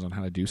instructions on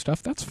how to do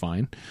stuff. That's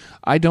fine.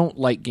 I don't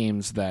like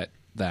games that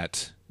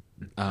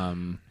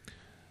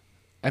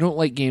I don't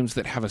like games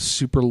that have a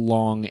super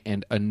long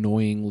and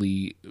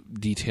annoyingly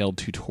detailed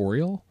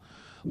tutorial.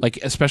 Like,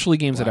 especially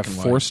games that have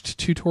forced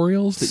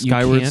tutorials that you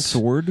Skyward can't.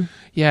 Sword.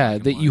 Yeah,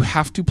 that you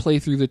have to play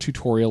through the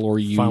tutorial, or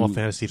you. Final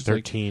Fantasy it's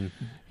like- 13.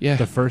 yeah,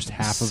 The first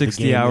half of the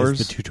 60 game hours.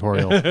 is the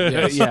tutorial.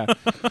 yeah.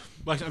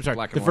 I'm sorry.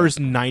 Black The and first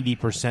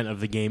 90% of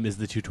the game is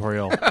the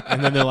tutorial,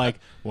 and then they're like,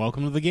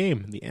 "Welcome to the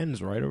game." The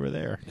end's right over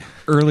there.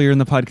 Earlier in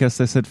the podcast,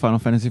 I said Final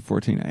Fantasy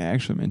 14. I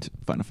actually meant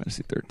Final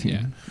Fantasy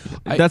 13.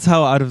 Yeah. That's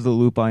how out of the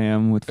loop I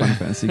am with Final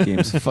Fantasy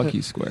games. Fuck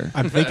you, Square.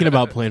 I'm thinking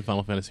about playing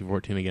Final Fantasy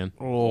 14 again.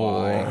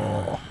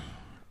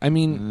 I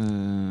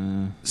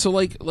mean, so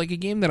like a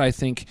game that I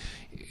think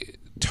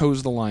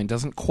toes the line,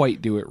 doesn't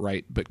quite do it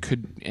right, but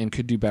could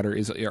do better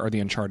are the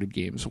Uncharted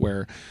games,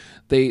 where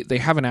they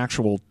have an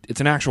actual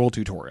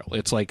tutorial.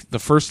 It's like the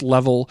first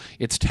level,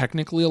 it's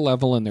technically a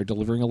level and they're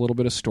delivering a little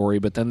bit of story,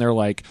 but then they're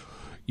like,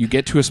 you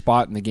get to a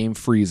spot and the game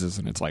freezes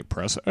and it's like,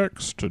 press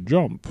X to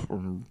jump,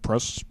 or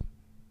press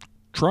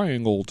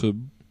triangle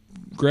to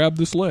grab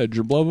this ledge,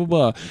 or blah blah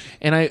blah.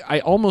 And I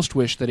almost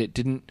wish that it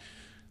didn't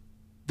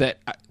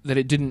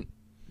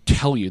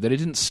tell you, that it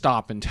didn't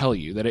stop and tell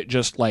you, that it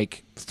just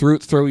like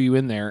throw you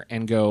in there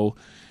and go,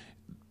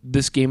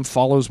 this game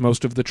follows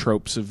most of the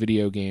tropes of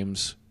video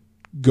games,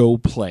 go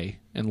play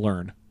and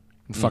learn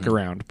and fuck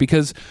around.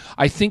 Because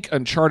I think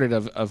Uncharted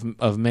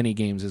of many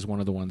games is one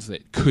of the ones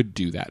that could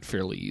do that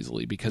fairly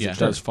easily, because it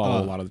does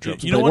follow a lot of the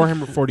tropes. You know, But-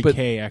 Warhammer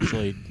 40K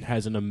actually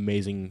has an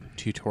amazing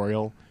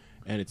tutorial,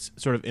 and it's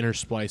sort of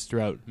interspliced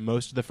throughout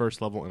most of the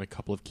first level and a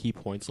couple of key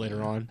points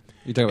later on.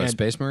 You talking about And-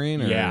 Space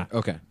Marine? Or? Yeah.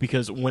 Okay.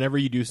 Because whenever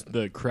you do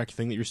the correct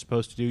thing that you're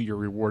supposed to do, you're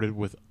rewarded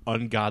with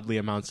ungodly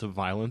amounts of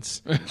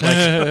violence.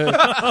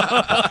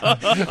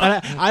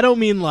 I don't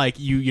mean like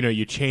you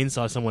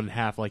chainsaw someone in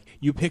half. Like,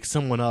 you pick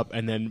someone up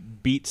and then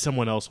beat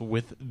someone else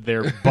with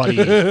their buddy,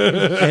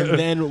 and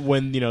then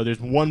when there's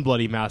one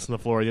bloody mass on the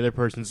floor, the other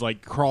person's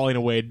like crawling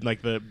away,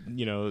 like the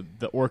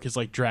orc is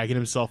like dragging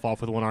himself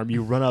off with one arm.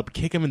 You run up,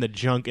 kick him in the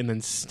junk, and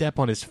then step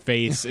on his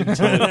face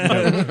until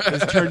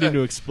it's turned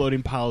into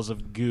exploding piles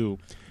of goo.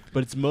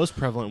 But it's most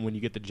prevalent when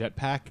you get the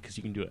jetpack, because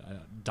you can do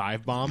a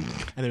dive bomb,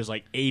 and there's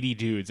like 80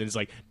 dudes, and it's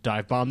like,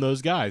 dive bomb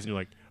those guys, and you're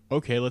like,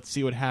 okay, let's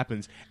see what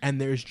happens. And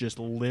there's just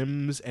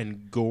limbs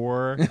and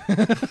gore.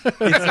 It's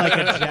like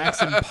a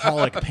Jackson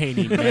Pollock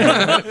painting,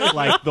 man.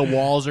 Like, the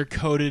walls are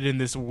coated in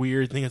this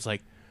weird thing. It's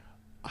like,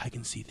 I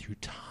can see through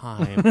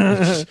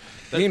time.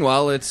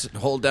 Meanwhile, it's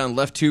hold down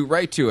left 2,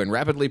 right 2, and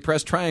rapidly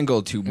press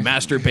triangle to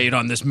masturbate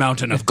on this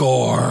mountain of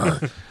gore.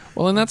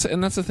 well, and that's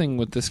the thing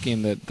with this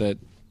game that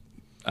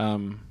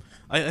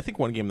I think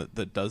one game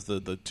that does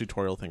the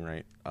tutorial thing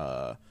right,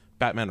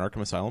 Batman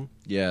Arkham Asylum.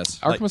 Yes.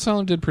 Arkham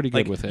Asylum did pretty good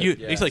Like, with it.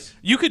 It's like,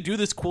 you could do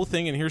this cool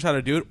thing and here's how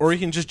to do it, or you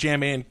can just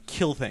jam in and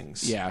kill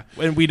things. Yeah.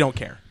 And we don't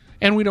care.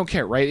 And we don't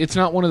care, right? It's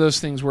not one of those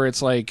things where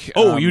it's like,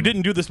 Oh, you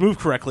didn't do this move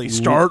correctly.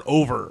 Start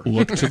over.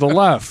 look to the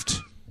left.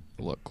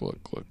 Look.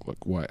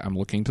 What? I'm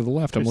looking to the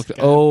left. I'm looking.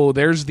 Oh,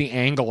 there's the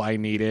angle I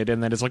needed,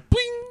 and then it's like,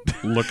 bling.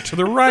 Look to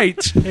the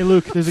right. Hey,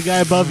 Luke, there's a guy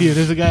above you.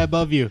 There's a guy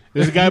above you.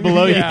 There's a guy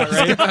below you.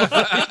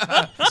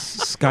 right.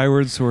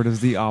 Skyward Sword is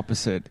the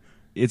opposite.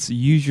 It's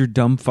use your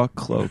dumb fuck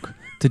cloak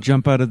to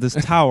jump out of this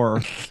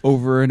tower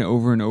over and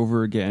over and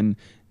over again.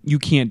 You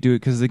can't do it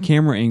because the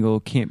camera angle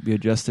can't be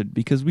adjusted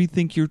because we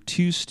think you're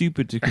too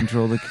stupid to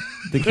control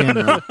the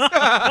camera.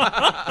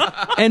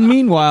 And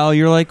meanwhile,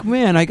 you're like,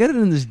 man, I got it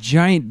in this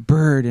giant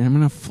bird and I'm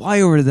going to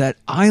fly over to that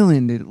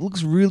island. It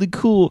looks really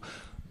cool.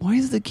 Why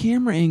is the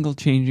camera angle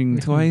changing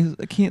until I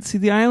can't see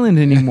the island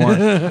anymore?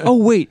 Oh,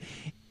 wait.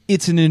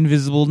 It's an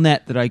invisible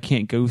net that I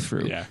can't go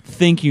through. Yeah.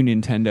 Thank you,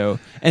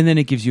 Nintendo. And then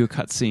it gives you a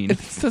cutscene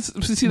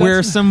See, where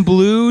that's- some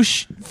blue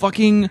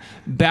fucking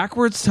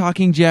backwards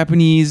talking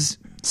Japanese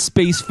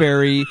space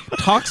fairy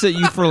talks at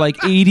you for like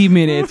 80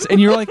 minutes and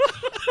you're like,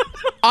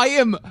 I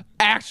am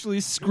actually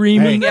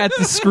screaming at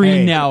the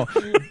screen now.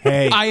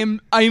 Hey.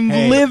 I'm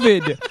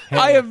livid.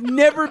 I have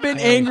never been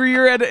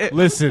angrier at it.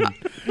 Listen.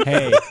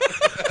 Hey.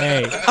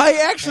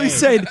 I actually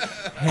said,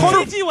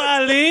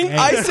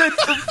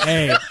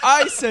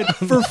 I said,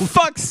 for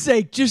fuck's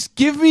sake, just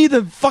give me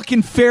the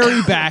fucking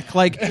fairy back.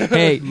 Like,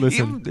 hey,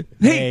 Listen.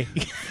 hey,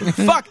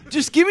 fuck,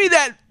 just give me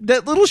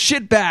that little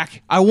shit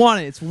back. I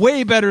want it. It's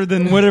way better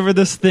than whatever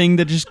this thing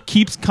that just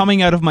keeps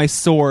coming out of my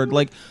sword.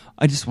 Like,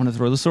 I just want to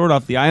throw the sword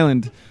off the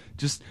island.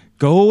 Just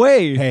go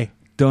away. Hey.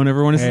 Don't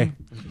ever want to Hey. see.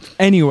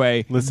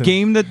 Anyway, Listen.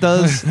 game that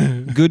does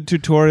good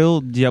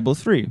tutorial, Diablo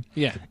 3.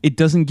 Yeah. It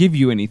doesn't give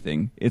you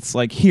anything. It's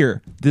like,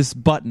 here, this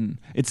button.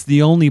 It's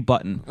the only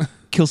button.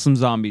 Kill some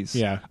zombies.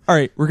 Yeah. All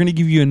right, we're going to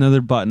give you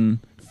another button.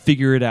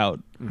 Figure it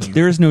out.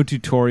 There is no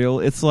tutorial.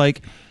 It's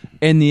like,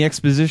 and the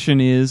exposition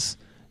is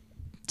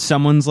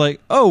someone's like,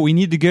 oh, we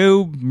need to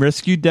go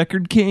rescue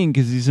Deckard King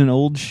because he's an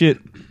old shit.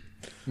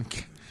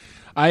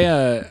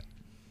 I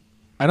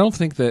don't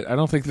think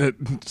that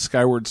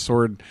Skyward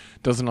Sword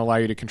doesn't allow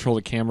you to control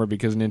the camera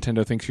because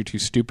Nintendo thinks you're too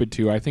stupid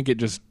to. I think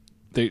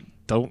they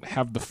don't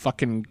have the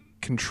fucking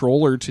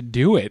controller to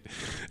do it.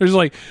 There's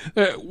like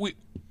the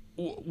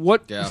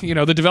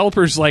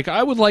developer's like,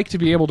 I would like to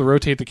be able to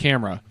rotate the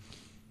camera.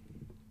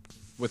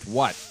 With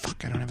what?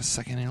 Fuck, I don't have a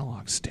second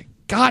analog stick.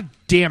 God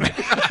damn it.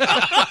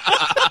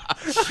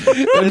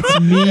 It's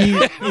me.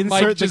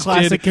 Insert the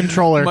classic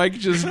controller. Mike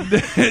just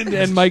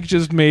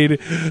made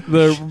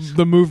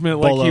the movement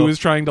like he Bolo. was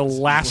trying to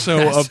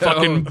lasso a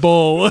fucking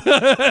bull. So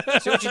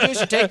what you do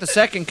is you take the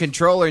second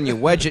controller and you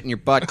wedge it in your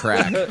butt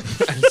crack.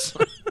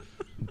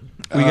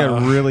 We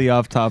got really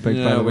off topic,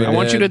 by the way. I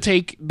want you to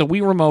take the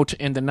Wii Remote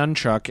and the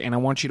nunchuck, and I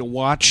want you to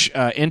watch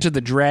Enter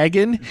the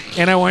Dragon,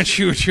 and I want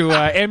you to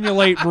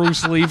emulate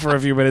Bruce Lee for a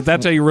few minutes.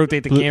 That's how you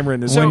rotate the camera in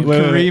this When game.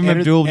 Kareem Enter-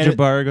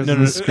 Abdul-Jabbar goes no, on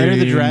no, the screen.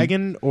 Enter the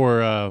Dragon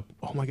or oh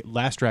my god,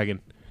 Last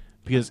Dragon.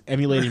 Because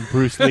emulating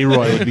Bruce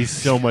Leroy would be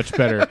so much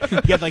better.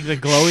 You get like the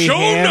glowy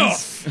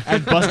hands,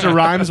 and Busta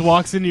Rhymes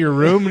walks into your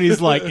room and he's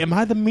like, "Am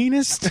I the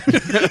meanest?"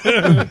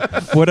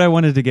 What I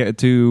wanted to get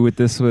to with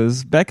this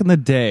was back in the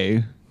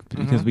day,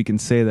 because we can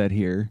say that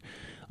here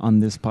on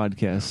this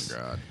podcast.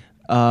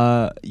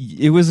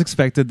 It was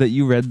expected that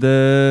you read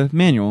the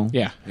manual.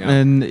 Yeah.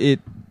 And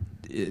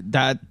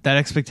that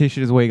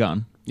expectation is way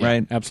gone,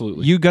 right?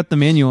 Absolutely. You got the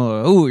manual.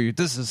 Oh,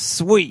 this is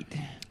sweet.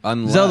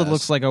 Unless Zelda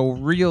looks like a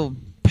real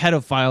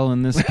pedophile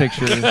in this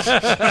picture. And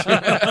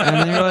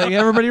then you're like,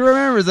 everybody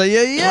remembers that.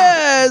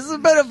 Yeah, it's a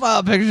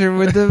pedophile picture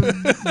with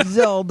the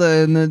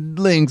Zelda and the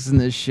links and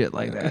this shit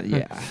like that.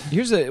 Yeah.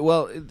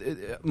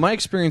 My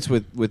experience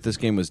with this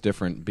game was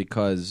different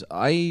because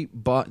I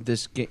bought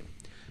this game.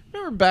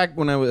 Remember back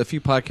when a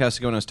few podcasts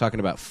ago when I was talking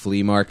about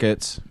flea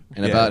markets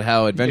and about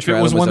how if Adventure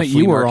it was Island one a that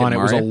flea you were market on, it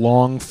was a Mario.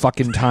 long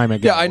fucking time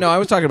ago. Yeah, I know. I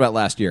was talking about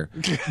last year,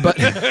 but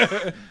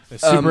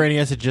Super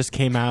NES, it just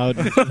came out.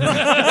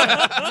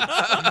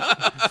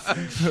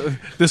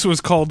 This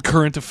was called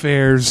Current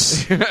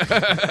Affairs. Welcome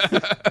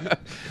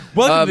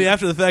to the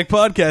After the Fact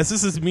podcast.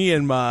 This is me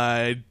and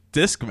my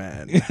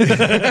Discman.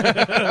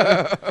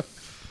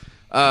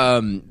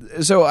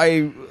 So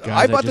I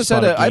bought this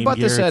at a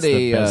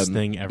the best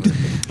thing ever.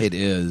 It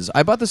is.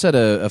 I bought this at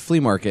a flea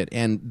market,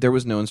 and there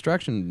was no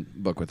instruction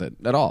book with it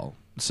at all.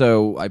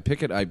 So I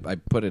pick it, I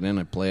put it in,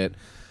 I play it.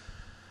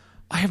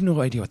 I have no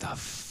idea what the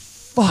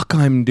fuck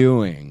I'm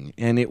doing,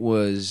 and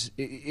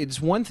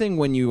it's one thing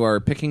when you are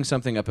picking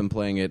something up and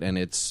playing it, and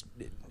it's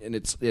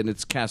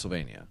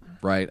Castlevania,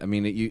 right? I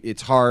mean,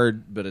 it's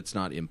hard, but it's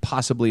not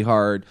impossibly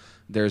hard.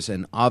 There's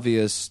an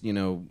obvious,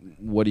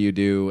 what do you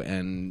do,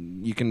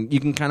 and you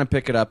can kind of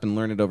pick it up and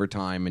learn it over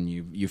time, and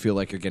you feel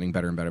like you're getting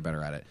better and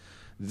better at it.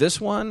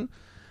 This one,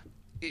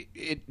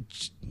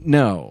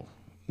 no.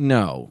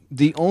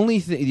 The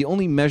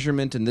only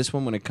measurement in this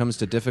one when it comes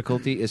to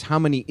difficulty is how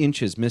many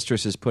inches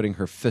Mistress is putting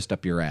her fist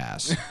up your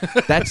ass.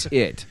 That's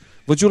it.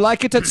 Would you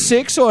like it at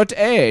 6 or at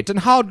 8?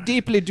 And how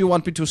deeply do you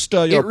want me to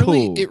stir your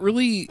poo? It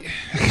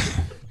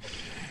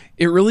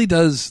really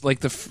does. Like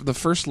the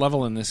first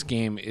level in this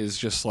game is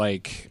just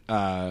like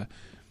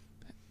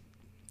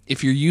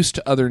if you're used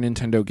to other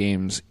Nintendo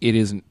games, it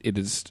is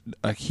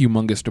a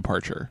humongous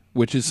departure,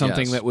 which is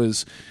something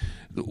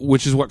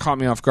which is what caught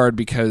me off guard,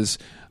 because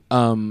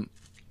the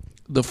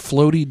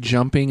floaty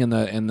jumping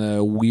and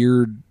the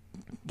weird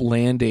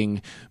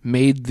landing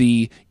made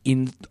the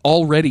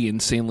already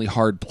insanely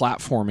hard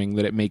platforming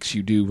that it makes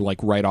you do like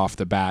right off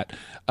the bat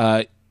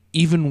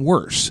even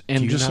worse. And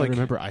Do you just not like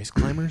remember Ice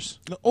Climbers?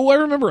 Oh, I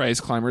remember Ice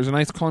Climbers, and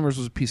Ice Climbers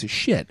was a piece of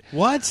shit.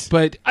 What?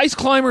 But Ice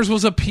Climbers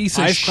was a piece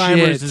of Ice shit.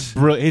 Climbers is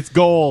brilliant. It's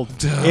gold.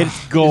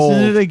 It's gold.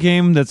 Isn't it a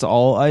game that's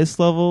all ice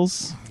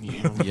levels?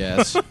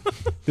 Yes.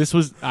 This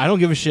was. I don't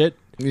give a shit.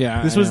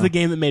 Yeah, This I was know. the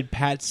game that made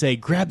Pat say,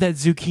 "Grab that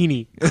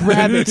zucchini.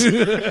 Grab it."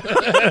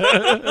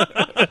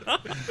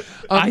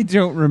 I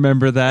don't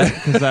remember that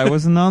because I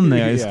wasn't on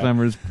the Ice Yeah.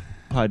 Climbers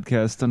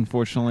podcast,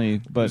 unfortunately.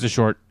 It But was a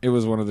short. It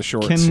was one of the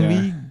shorts. can yeah.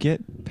 we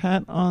get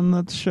Pat on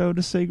the show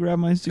to say grab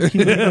my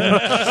zucchini?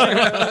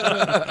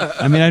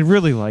 I mean, I'd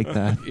really like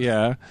that.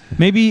 Yeah.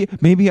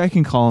 Maybe I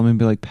can call him and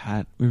be like,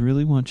 Pat, we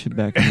really want you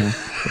back in the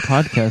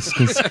podcast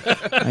because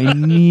I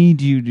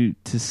need you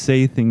to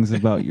say things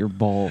about your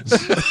balls.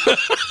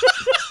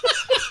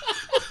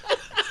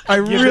 I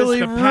Give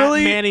really, us the Pat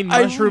Manning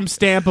mushroom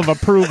stamp of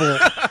approval.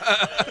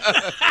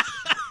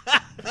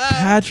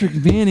 Patrick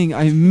Manning,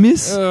 I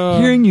miss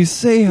hearing you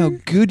say how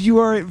good you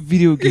are at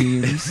video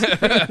games.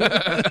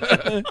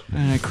 And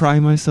I cry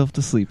myself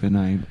to sleep at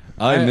night.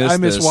 I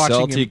miss the watching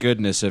salty him.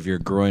 goodness of your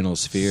groinal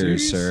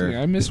spheres, Seriously, sir.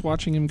 I miss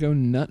watching him go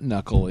nut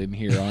knuckle in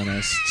here on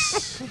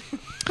us.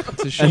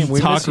 It's a shame. And We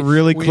talk miss you-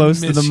 really we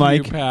close to miss the you,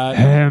 mic. Pat.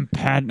 I'm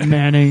Pat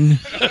Manning.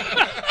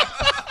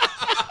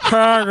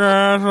 Hi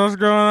guys, what's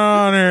going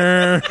on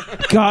here?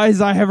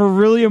 Guys, I have a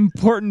really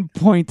important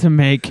point to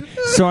make,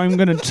 so I'm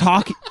going to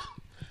talk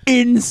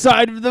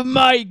inside of the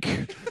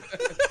mic.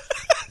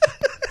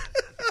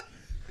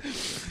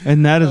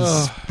 And that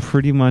is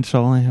pretty much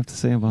all I have to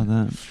say about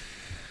that.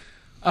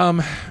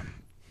 I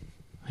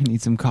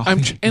need some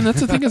coffee. And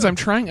that's the thing is, I'm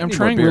trying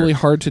beer. really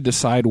hard to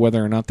decide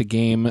whether or not the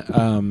game,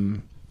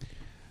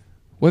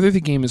 whether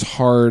the game is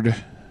hard.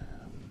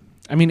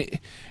 I mean,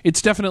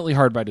 it's definitely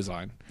hard by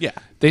design. Yeah,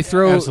 They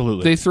throw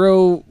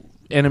absolutely.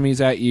 enemies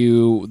at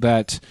you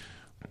that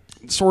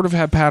sort of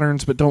have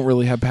patterns but don't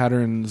really have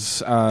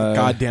patterns.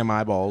 Goddamn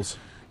eyeballs.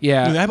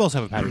 Yeah. The eyeballs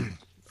have a pattern.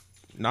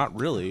 Not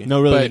really.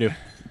 No, really, But- they do.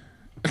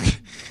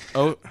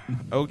 Oh,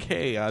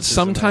 okay.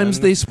 Sometimes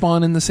they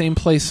spawn in the same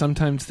place,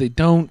 sometimes they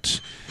don't.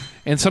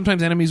 And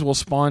sometimes enemies will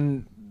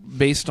spawn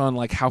based on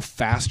like how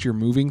fast you're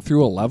moving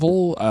through a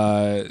level.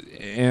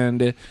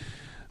 And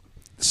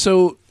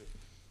so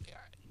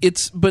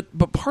it's but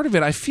part of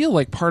it, I feel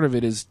like part of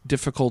it is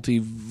difficulty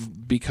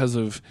because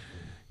of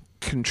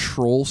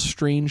control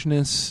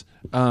strangeness,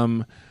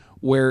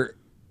 where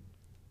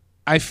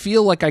I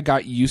feel like I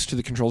got used to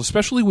the controls,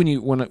 especially when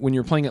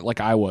you're playing it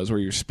like I was, where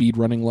you're speed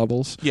running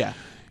levels. Yeah.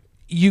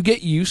 You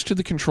get used to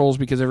the controls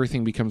because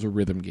everything becomes a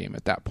rhythm game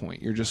at that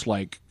point. You're just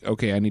like,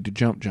 okay, I need to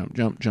jump,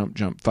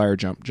 fire,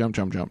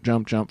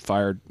 jump,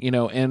 fire,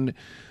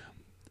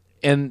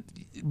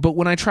 but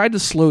when I tried to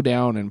slow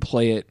down and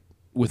play it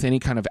with any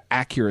kind of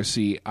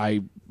accuracy,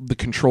 the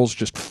controls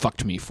just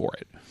fucked me for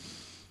it.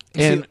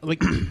 And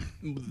like,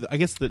 I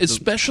guess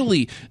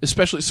especially,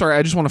 sorry,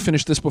 I just want to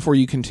finish this before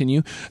you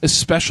continue.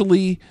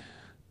 Especially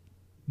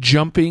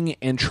jumping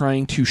and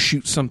trying to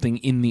shoot something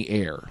in the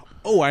air.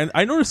 Oh,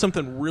 I noticed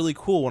something really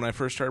cool when I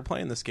first started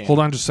playing this game. Hold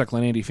on just a sec,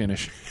 let Andy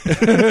finish.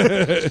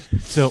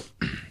 So,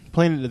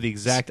 playing it the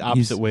exact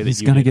opposite way that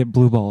he's you gonna did. get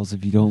blue balls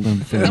if you don't let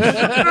him finish.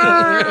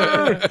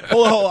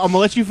 Hold on, I'm gonna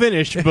let you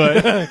finish,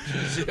 but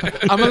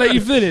I'm gonna let you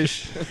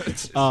finish.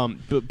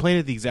 but playing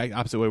it the exact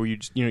opposite way, where you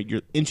just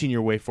you're inching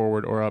your way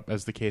forward or up,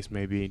 as the case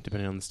may be,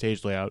 depending on the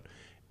stage layout.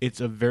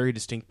 It's a very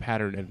distinct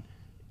pattern,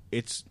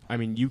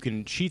 and you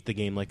can cheat the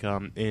game like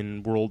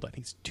in World, I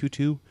think it's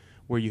 2-2,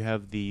 where you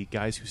have the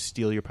guys who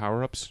steal your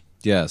power ups.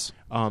 Yes.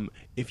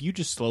 If you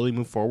just slowly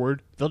move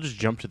forward, they'll just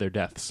jump to their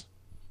deaths.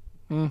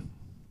 And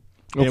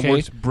Okay. it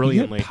works You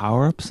brilliantly. get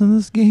power-ups in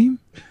this game?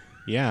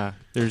 Yeah,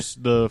 there's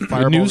the The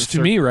fireball. news to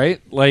me, right?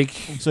 Like,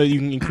 So you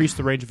can increase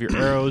the range of your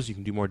arrows. You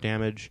can do more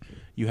damage.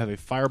 You have a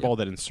fireball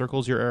that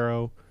encircles your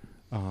arrow.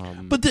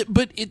 but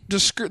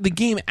the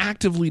game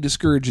actively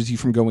discourages you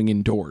from going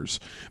indoors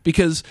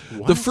because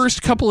the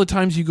first couple of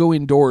times you go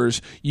indoors,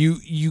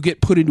 you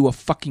get put into a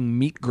fucking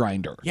meat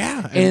grinder.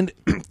 Yeah, and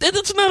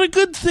that's not a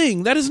good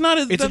thing. That is not.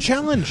 it's a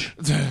challenge.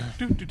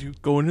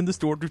 Going in the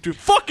store.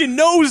 Fucking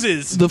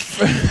noses.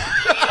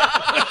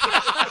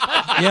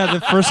 Yeah,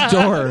 the first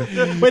door.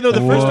 Wait, no, the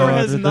first door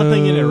has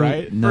nothing in it,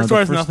 right? No, First the door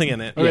has nothing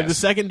in it. Okay, Yes. the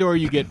second door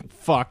you get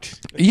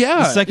fucked. Yeah,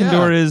 The second yeah.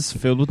 door is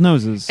filled with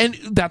noses. And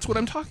that's what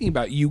I'm talking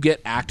about. You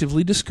get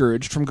actively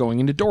discouraged from going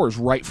into doors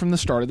right from the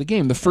start of the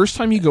game. The first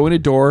time you go in a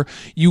door,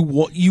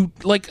 you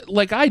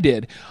like I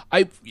did.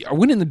 I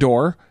went in the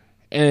door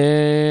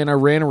and I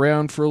ran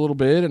around for a little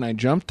bit and I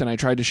jumped and I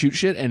tried to shoot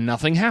shit and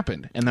nothing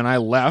happened. And then I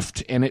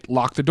left and it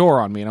locked the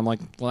door on me and I'm like,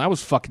 well, that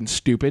was fucking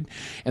stupid.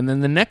 And then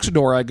the next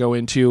door I go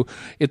into,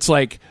 it's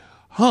like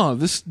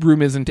this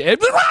room isn't it.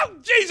 Oh,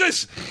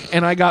 Jesus!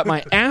 And I got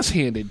my ass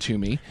handed to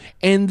me.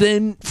 And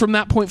then from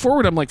that point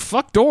forward, I'm like,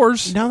 fuck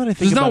doors. Now that I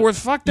think it's about not it, worth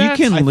fuck You that.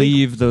 can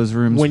leave those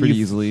rooms pretty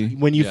easily.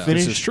 When you This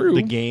finish is true.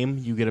 the game,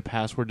 you get a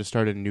password to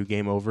start a new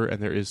game over,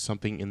 and there is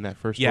something in that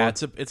first Yeah,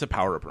 door. it's a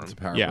power up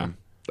room. Yeah.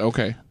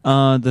 Okay.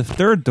 The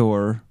third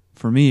door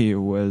for me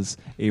was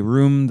a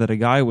room that a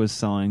guy was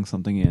selling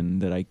something in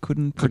that I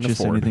couldn't purchase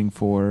afford. anything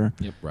for.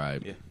 Yep.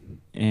 Right. Yeah.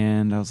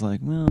 And I was like,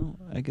 well,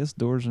 I guess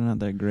doors are not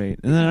that great.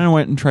 And then I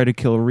went and tried to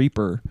kill a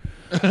Reaper.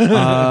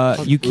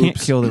 You can't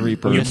kill the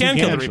Reaper. You can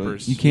kill the actually.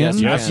 Reapers. You can?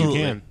 Yes, Absolutely.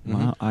 you can.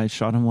 Wow, I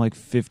shot him like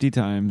 50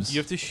 times. You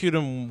have to shoot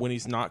him when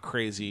he's not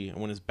crazy and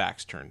when his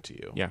back's turned to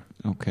you. Yeah.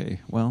 Okay,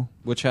 well,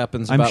 Which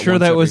happens I'm about sure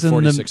once that every was in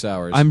 46 the.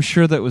 hours. I'm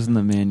sure that was in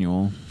the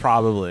manual.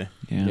 Probably.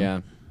 Yeah. Yeah.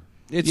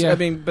 It's. Yeah. I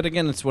mean, but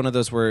again, it's one of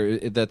those where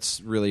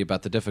that's really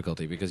about the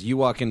difficulty because you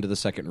walk into the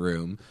second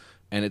room.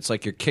 And it's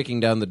like you're kicking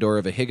down the door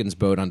of a Higgins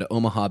boat onto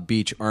Omaha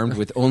Beach, armed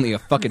with only a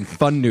fucking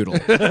fun noodle.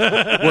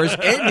 Whereas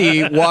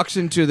Andy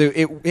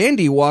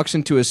walks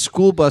into a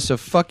school bus of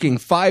fucking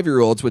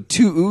 5-year-olds with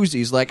 2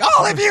 Uzis, like,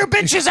 all of you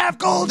bitches have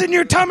gold in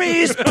your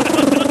tummies. Adorable.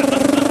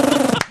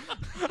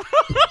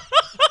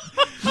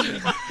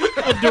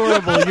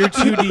 You're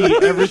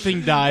 2D.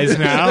 Everything dies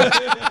now.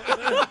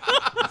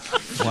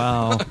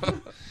 Wow.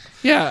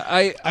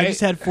 Yeah, I just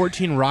had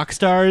 14 rock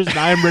stars, and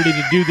I'm ready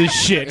to do this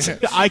shit.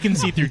 I can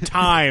see through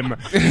time.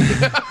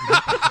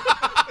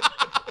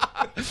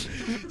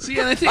 see,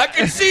 and I think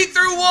can see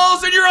through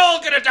walls, and you're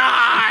all gonna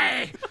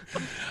die.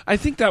 I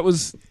think that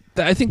was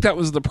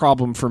the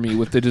problem for me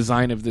with the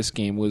design of this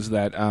game was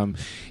that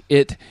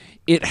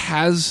it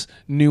has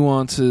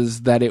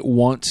nuances that it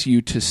wants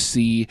you to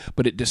see,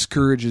 but it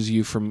discourages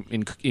you from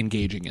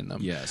engaging in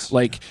them. Yes.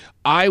 Like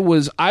I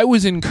was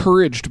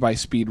encouraged by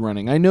speed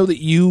running. I know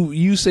that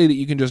you say that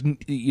you can just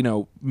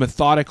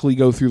methodically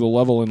go through the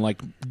level and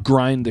like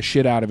grind the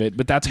shit out of it,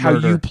 but that's how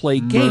you play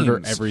games.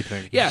 Murder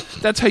everything. Yeah,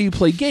 that's how you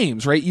play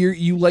games, right?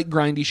 You like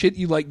grindy shit.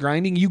 You like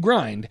grinding. You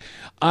grind.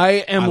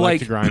 I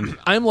like to grind.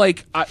 I'm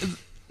like.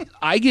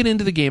 I get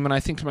into the game and I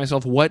think to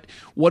myself, what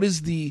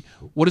is the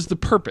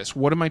purpose?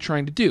 What am I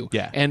trying to do?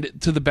 Yeah. And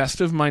to the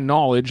best of my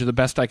knowledge, the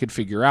best I could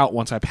figure out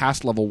once I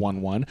passed level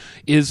 1-1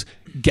 is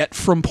get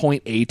from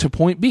point A to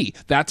point B.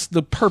 That's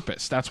the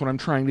purpose. That's what I'm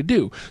trying to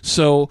do.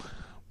 So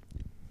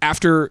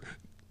after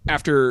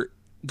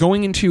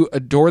going into a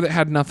door that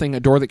had nothing, a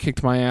door that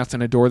kicked my ass,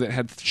 and a door that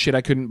had shit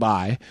I couldn't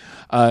buy,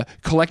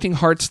 collecting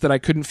hearts that I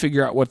couldn't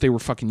figure out what they were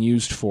fucking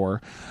used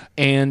for,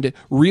 and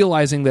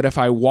realizing that if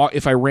I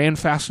ran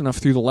fast enough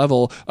through the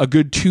level, a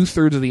good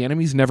 2/3 of the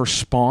enemies never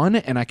spawn,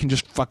 and I can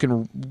just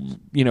fucking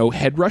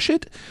head rush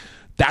it.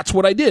 That's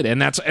what I did,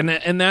 and that's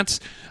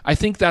I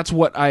think that's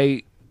what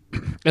I.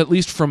 At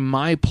least from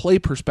my play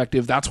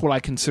perspective, that's what I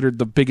considered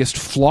the biggest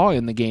flaw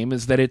in the game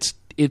is that it's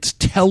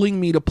telling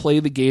me to play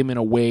the game in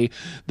a way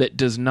that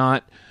does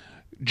not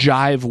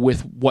jive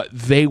with what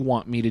they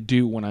want me to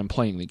do when I'm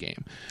playing the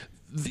game.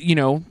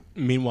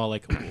 Meanwhile,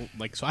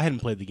 like so I hadn't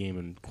played the game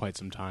in quite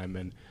some time,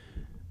 and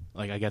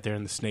like I got there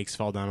and the snakes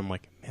fell down. I'm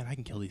like, man, I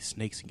can kill these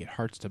snakes and get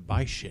hearts to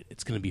buy shit.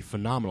 It's going to be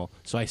phenomenal.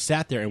 So I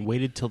sat there and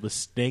waited till the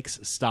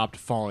snakes stopped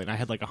falling. I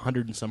had like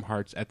 100 and some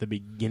hearts at the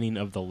beginning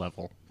of the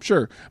level.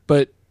 Sure,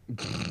 but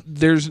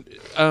there's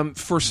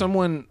for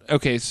someone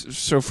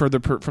so from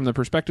the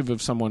perspective of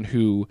someone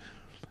who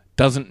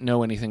doesn't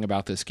know anything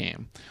about this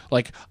game,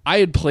 like I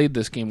had played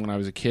this game when I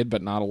was a kid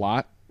but not a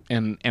lot,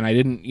 and I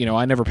didn't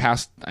I never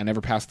passed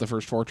the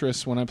first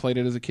fortress when I played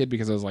it as a kid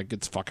because I was like,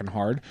 it's fucking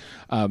hard,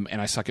 and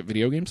I suck at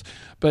video games.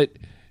 But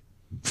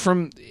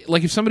from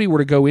like, if somebody were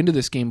to go into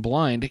this game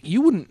blind,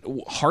 you wouldn't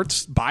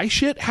hearts buy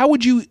shit. How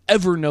would you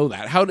ever know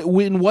that?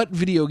 In what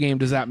video game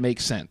does that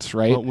make sense,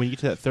 right? Well, when you get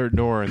to that third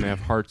door and they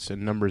have hearts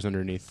and numbers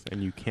underneath,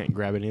 and you can't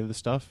grab any of the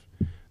stuff,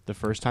 the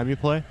first time you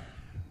play,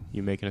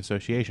 you make an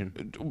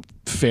association.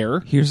 Fair.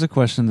 Here's a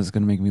question that's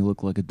going to make me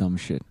look like a dumb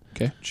shit.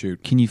 Okay.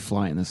 Shoot. Can you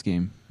fly in this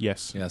game?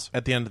 Yes.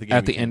 At the end of the game.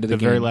 At the end of The the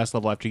game. very last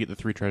level after you get the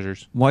 3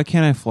 treasures. Why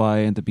can't I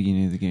fly at the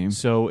beginning of the game?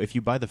 So if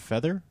you buy the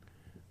feather,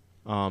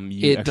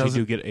 you actually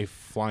do get a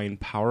flying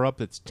power up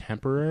that's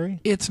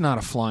temporary. It's not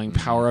a flying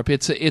power up.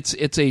 It's a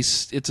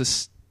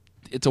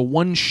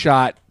one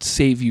shot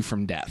save you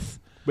from death.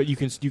 But you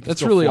can That's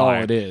still really fly.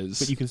 all it is.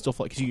 But you can still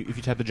fly because if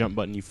you tap the jump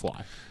button, you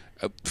fly.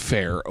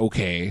 Fair,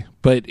 okay,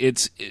 but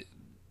it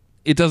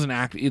doesn't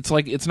act.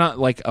 It's not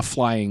like a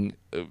flying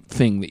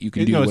thing that you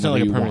can do. No, it's not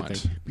like a you permanent want.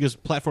 thing. Because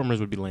platformers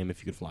would be lame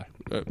if you could fly.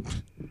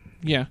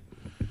 Yeah.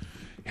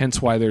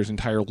 Hence why there's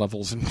entire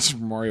levels in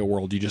Super Mario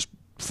World you just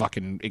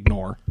fucking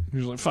ignore.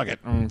 You're just like, fuck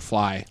it,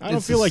 fly. I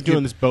don't feel like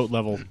doing this boat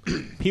level.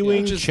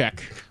 P-wing,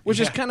 check. Which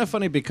is kind of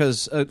funny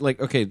because,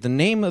 the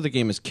name of the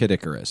game is Kid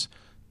Icarus.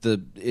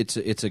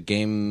 It's a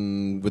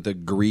game with a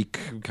Greek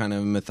kind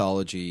of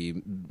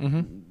mythology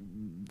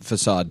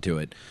facade to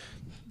it.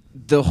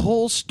 the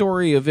whole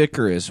story of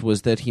Icarus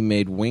was that he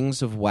made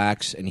wings of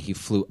wax and he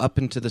flew up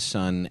into the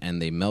sun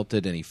and they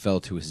melted and he fell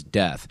to his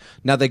death.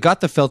 Now, they got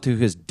the fell to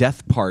his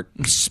death part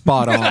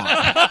spot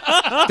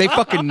on. They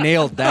fucking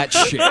nailed that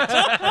shit.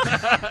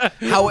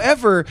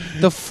 However,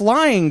 the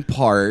flying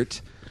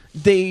part,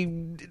 they...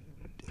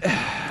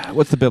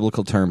 What's the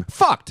biblical term?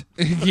 Fucked.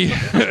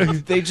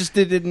 They just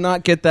did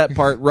not get that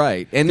part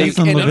right. And That's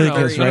in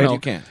Leviticus, right? You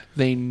can't.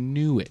 They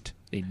knew it.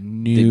 They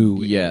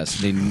knew it. Yes.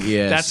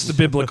 That's the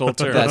biblical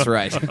term. That's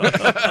right.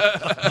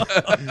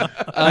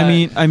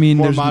 I mean,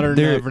 More there's, modern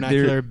there,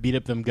 vernacular, beat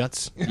up them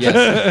guts.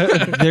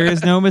 Yes. there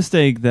is no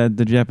mistake that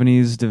the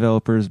Japanese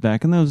developers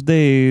back in those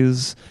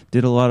days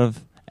did a lot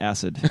of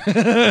acid.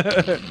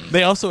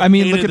 They also I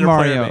mean, look hated at their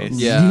Mario. player base.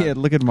 Yeah.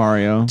 Look at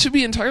Mario. To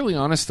be entirely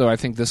honest, though, I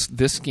think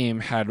this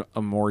game had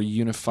a more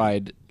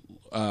unified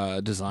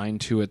design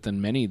to it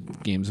than many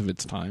games of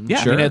its time. Yeah.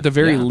 I mean, Sure. at the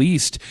very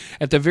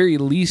Yeah.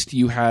 least,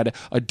 you had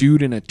a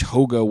dude in a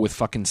toga with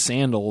fucking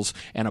sandals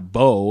and a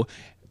bow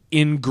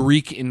in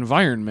Greek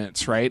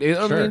environments, right?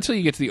 I mean, until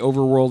you get to the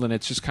overworld, and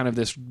it's just kind of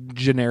this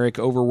generic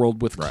overworld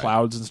with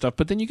clouds and stuff.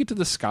 But then you get to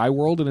the sky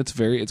world, and it's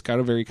got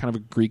a very kind of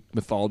a Greek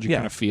mythology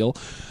kind of feel.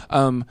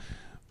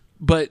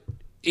 But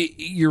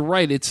you're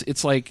right.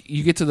 It's like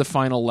you get to the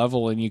final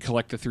level and you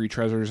collect the 3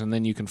 treasures, and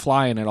then you can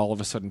fly, and it all of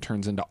a sudden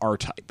turns into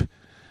R-Type.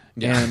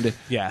 And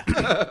Yeah.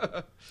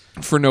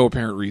 for no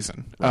apparent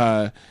reason.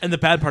 And the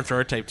bad parts are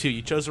R-Type, too.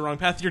 You chose the wrong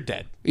path, you're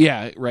dead.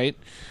 Yeah, right.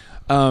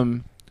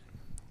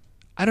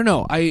 I don't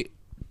know.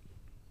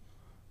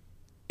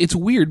 It's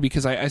weird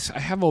because I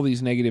have all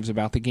these negatives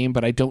about the game,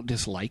 but I don't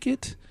dislike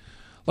it.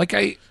 Like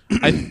I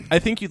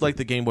think you'd like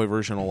the Game Boy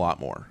version a lot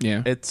more.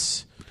 Yeah.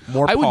 It's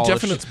more I would polished.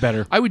 definitely It's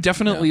better. I would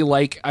definitely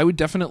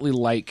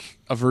like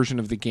a version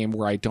of the game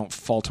where I don't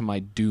fall to my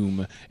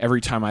doom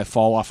every time I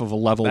fall off of a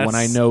level when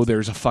I know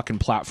there's a fucking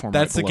platform.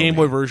 That's right the below Game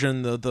me. Boy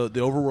version. The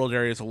overworld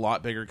area is a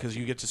lot bigger because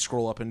you get to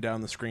scroll up and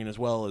down the screen as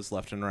well as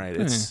left and right.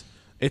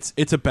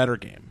 It's a better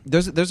game.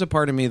 There's a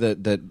part of me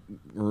that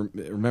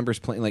remembers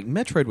playing, like,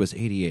 Metroid was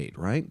 88,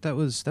 right? That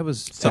was The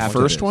after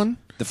first this. one?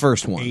 The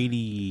first one.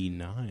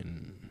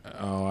 89.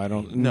 Oh, I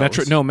don't. No,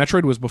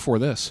 Metroid was before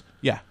this.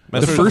 Yeah.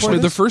 The first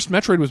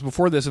Metroid was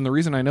before this, and the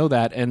reason I know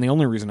that, and the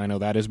only reason I know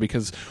that, is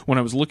because when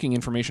I was looking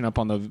information up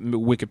on the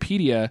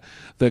Wikipedia,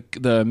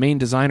 the main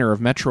designer of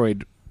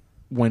Metroid,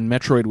 when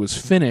Metroid was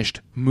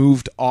finished,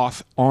 moved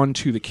off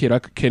onto the Kid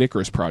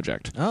Icarus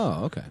project.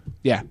 Oh, okay.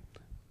 Yeah,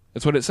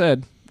 that's what it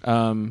said.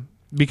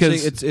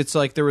 Because See, it's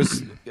like there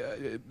was.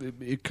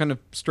 It kind of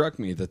struck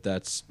me that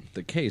that's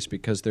the case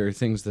because there are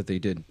things that they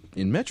did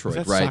in Metroid,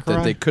 that right? Sakurai?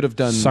 That they could have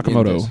done. in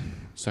Sakamoto. this.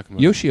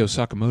 Yoshio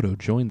Sakamoto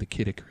joined the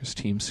Kid Icarus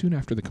team soon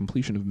after the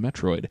completion of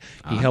Metroid.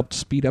 He helped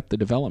speed up the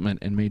development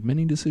and made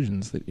many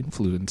decisions that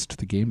influenced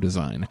the game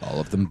design. All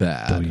of them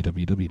bad.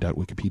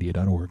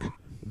 www.wikipedia.org.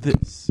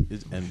 This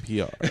is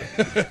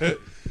NPR.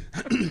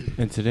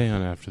 And today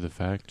on After the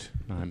Fact,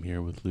 I'm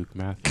here with Luke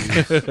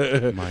Matthews,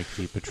 Mike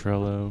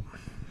DiPetrello.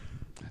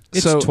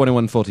 It's So-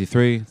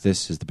 21:43.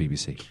 This is the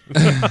BBC.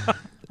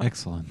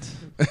 Excellent.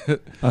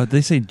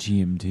 They say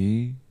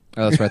GMT.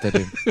 Oh, that's right, they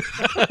do.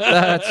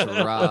 That's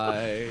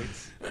right.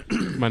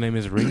 My name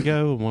is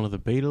Ringo, one of the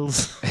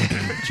Beatles.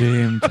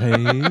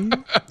 GMT.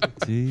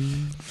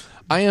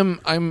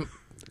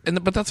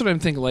 But that's what I'm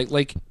thinking.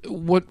 Like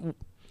what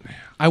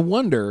I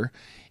wonder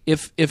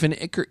if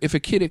a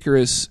Kid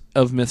Icarus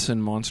of Myths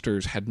and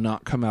Monsters had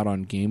not come out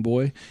on Game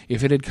Boy,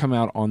 if it had come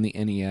out on the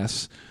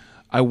NES,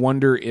 I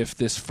wonder if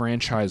this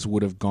franchise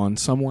would have gone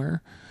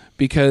somewhere,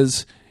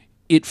 because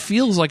it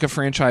feels like a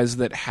franchise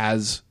that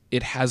has a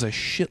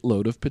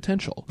shitload of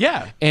potential.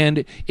 Yeah.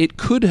 And it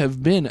could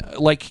have been,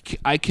 like,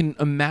 I can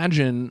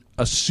imagine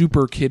a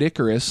Super Kid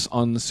Icarus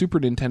on the Super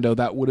Nintendo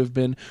that would have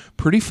been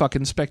pretty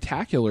fucking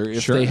spectacular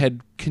if they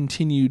had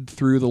continued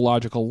through the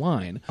logical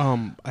line.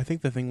 I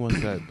think the thing was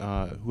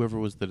that whoever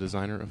was the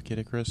designer of Kid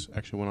Icarus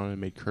actually went on and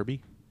made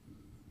Kirby.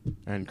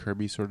 And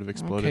Kirby sort of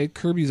exploded. Okay,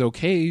 Kirby's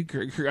okay.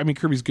 I mean,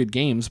 Kirby's good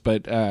games,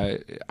 but I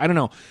don't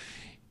know.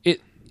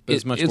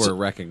 It's much it's more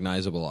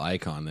recognizable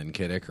icon than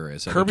Kid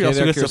Icarus. I mean, Kirby Kid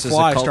also gets Icarus to is a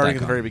fly cult starting at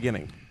the icon. very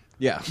beginning.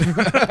 Yeah.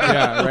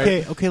 yeah,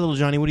 right. Okay, little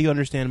Johnny, what do you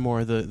understand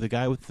more? The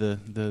guy with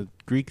the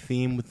Greek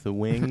theme with the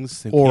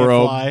wings and Or can't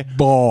a fly,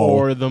 ball.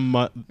 or the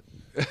what?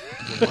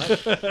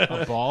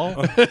 A ball?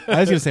 I was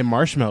going to say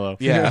marshmallow.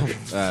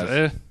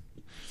 Yeah.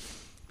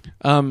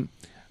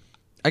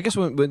 I guess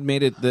what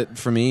made it that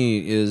for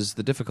me is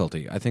the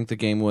difficulty. I think the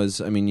game was.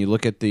 I mean, you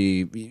look at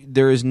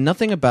there is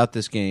nothing about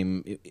this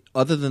game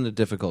other than the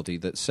difficulty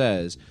that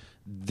says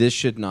this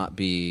should not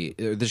be.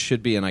 This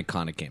should be an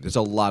iconic game. There's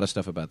a lot of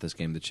stuff about this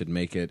game that should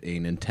make it a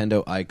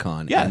Nintendo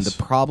icon. Yes. And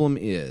the problem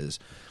is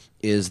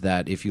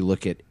that if you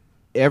look at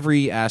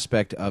every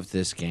aspect of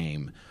this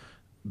game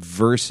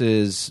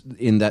versus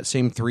in that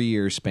same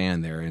 3-year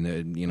span there in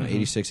the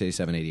 86,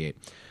 87, 88.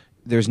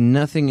 There's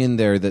nothing in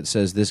there that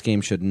says this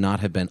game should not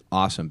have been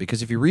awesome.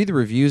 Because if you read the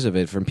reviews of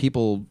it from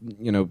people,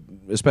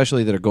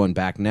 especially that are going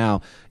back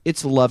now,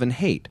 it's love and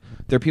hate.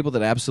 There are people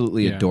that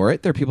absolutely adore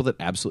it. There are people that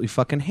absolutely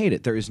fucking hate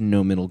it. There is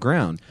no middle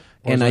ground.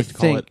 Or And as I I like to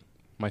call think it,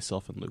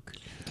 myself and Luke.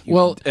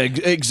 Well,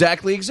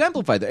 Exactly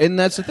exemplified that. And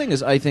that's the thing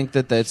is I think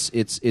that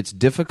it's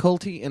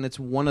difficulty, and it's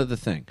one of the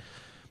thing.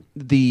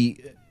 The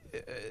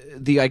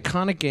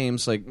iconic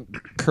games like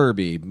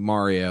Kirby,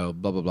 Mario,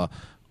 blah blah blah,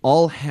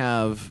 all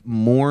have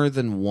more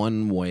than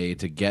one way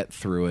to get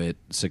through it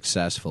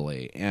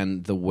successfully,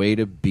 and the way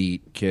to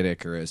beat Kid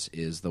Icarus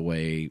is the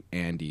way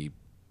Andy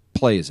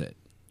plays it.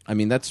 I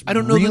mean, that's I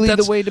don't know really that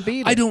that's the way to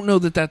beat it. I don't know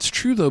that that's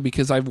true though,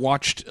 because I've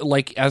watched,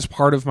 like, as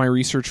part of my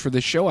research for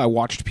this show, I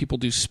watched people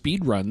do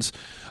speed runs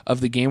of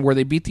the game where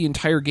they beat the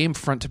entire game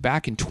front to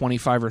back in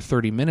 25 or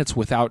 30 minutes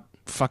without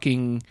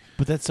fucking.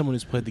 But that's someone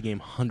who's played the game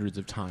hundreds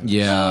of times.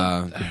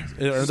 Yeah.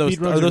 Are those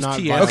Speedruns are not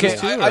TSs violent. Okay,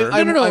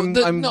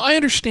 too, No, I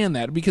understand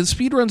that, because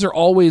speedruns are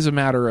always a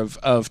matter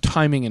of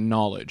timing and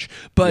knowledge.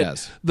 But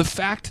Yes. the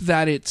fact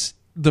that it's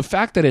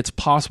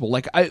possible,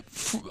 like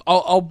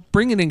I'll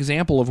bring an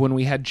example of when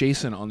we had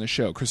Jason on the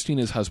show,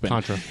 Christina's husband,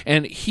 Contra.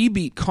 and he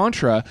beat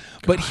Contra,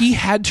 but he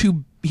had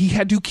to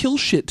kill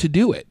shit to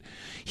do it.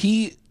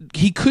 He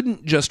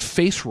couldn't just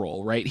face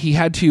roll, right? He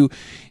had to.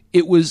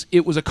 It was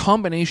a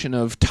combination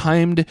of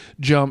timed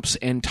jumps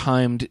and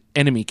timed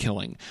enemy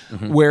killing,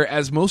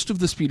 whereas most of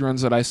the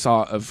speedruns that I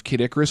saw of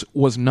Kid Icarus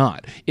was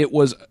not. It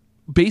was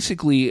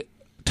basically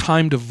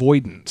timed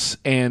avoidance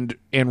and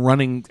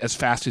running as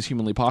fast as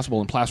humanly possible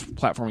and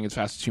platforming as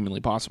fast as humanly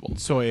possible.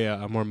 So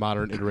a more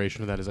modern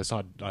iteration of that is I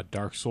saw a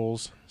Dark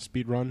Souls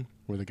speedrun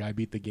where the guy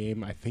beat the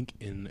game, I think,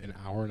 in an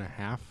hour and a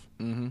half.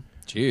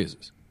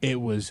 Jesus. It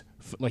was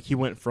like he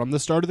went from the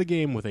start of the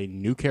game with a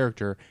new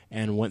character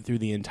and went through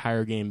the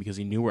entire game because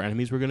he knew where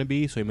enemies were going to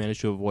be, so he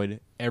managed to avoid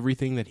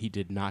everything that he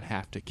did not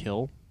have to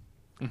kill.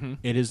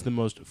 It is the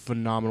most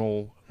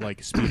phenomenal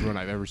speedrun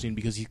I've ever seen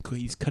because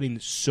he's cutting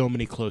so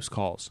many close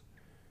calls.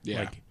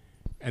 Yeah.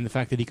 And the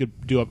fact that he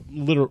could do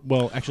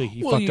actually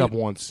he fucked up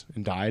once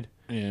and died.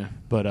 Yeah.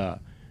 But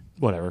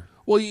whatever.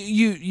 Well,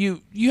 you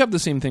have the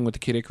same thing with the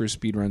Kid Icarus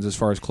speedruns as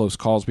far as close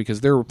calls,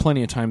 because there were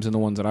plenty of times in the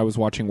ones that I was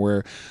watching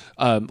where,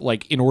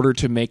 in order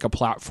to make a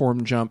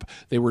platform jump,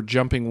 they were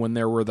jumping when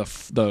there were the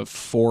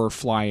 4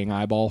 flying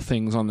eyeball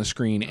things on the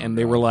screen, and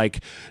they were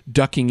like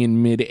ducking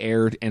in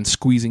midair and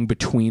squeezing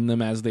between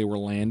them as they were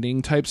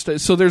landing type stuff.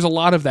 So there's a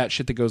lot of that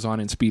shit that goes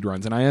on in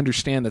speedruns, and I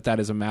understand that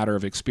is a matter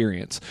of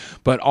experience.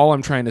 But all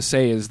I'm trying to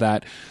say is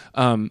that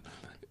the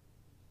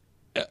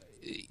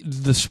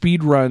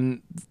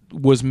speedrun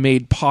was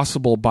made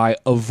possible by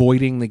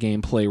avoiding the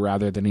gameplay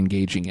rather than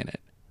engaging in it,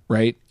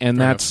 right? And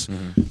that's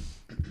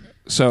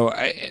so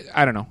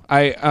I don't know.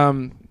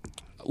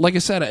 Like I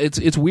said,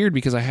 it's weird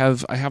because I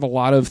have a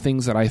lot of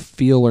things that I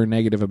feel are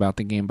negative about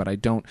the game, but I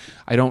don't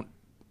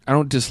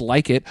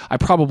dislike it. I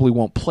probably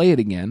won't play it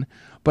again,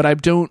 but I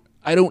don't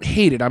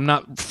hate it. I'm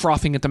not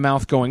frothing at the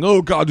mouth going,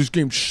 "Oh God, this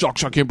game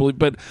sucks. I can't believe."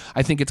 But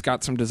I think it's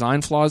got some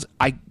design flaws.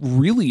 I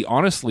really,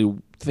 honestly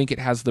think it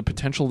has the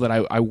potential that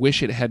I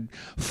wish it had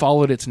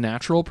followed its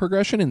natural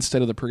progression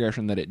instead of the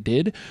progression that it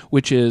did,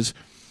 which is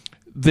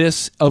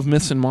this of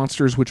Myths and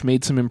Monsters, which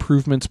made some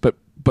improvements, but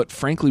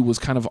frankly was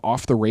kind of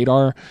off the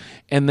radar,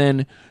 and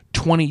then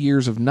 20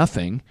 years of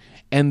nothing,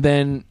 and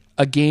then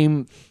a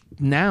game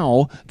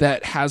now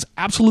that has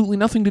absolutely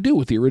nothing to do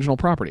with the original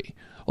property,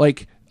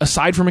 like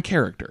aside from a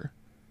character.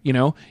 You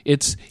know,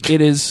 it's true.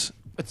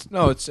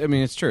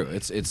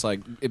 It's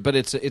like, but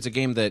it's a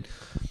game that,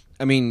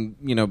 I mean,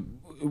 you know,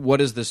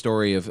 what is the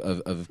story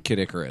of Kid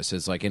Icarus?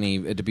 It's like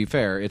to be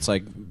fair, it's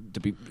like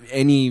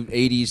any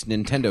 80s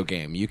Nintendo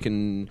game. You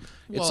can.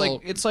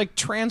 It's like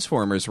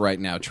Transformers right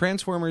now.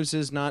 Transformers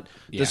is not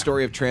the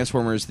story of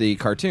Transformers the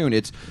cartoon.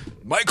 It's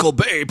Michael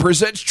Bay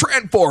presents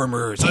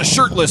Transformers, a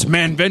shirtless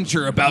man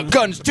venture about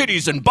guns,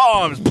 titties, and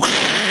bombs.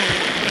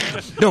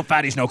 No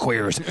fatties, no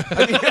queers.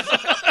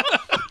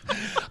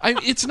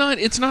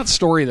 It's not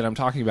story that I'm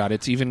talking about.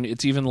 It's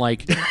even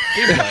like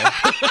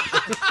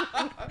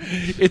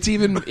it's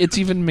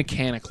even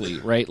mechanically,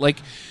 right? Like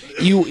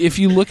if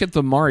you look at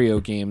the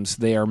Mario games,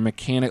 they are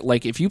mechanic.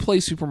 Like if you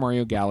play Super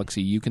Mario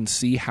Galaxy, you can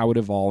see how it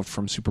evolved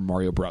from Super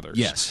Mario Brothers.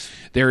 Yes.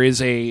 There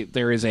is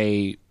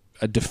a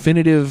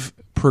definitive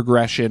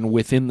progression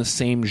within the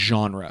same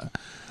genre.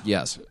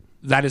 Yes.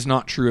 That is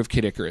not true of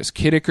Kid Icarus.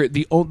 Kid Icarus,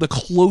 the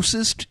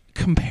closest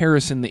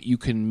comparison that you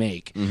can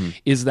make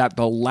is that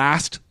the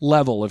last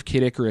level of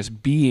Kid Icarus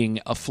being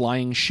a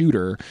flying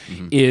shooter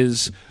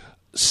is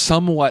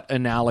somewhat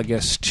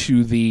analogous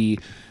to the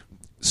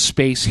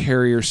Space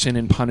Harrier Sin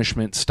and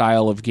Punishment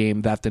style of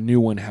game that the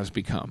new one has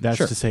become. That's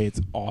to say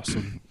it's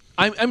awesome.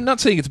 I'm not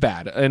saying it's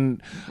bad,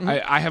 and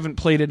I haven't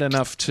played it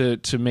enough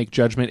to make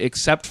judgment,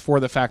 except for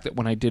the fact that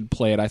when I did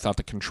play it, I thought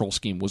the control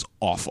scheme was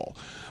awful.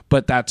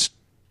 But that's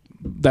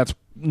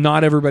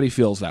not everybody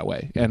feels that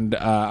way, and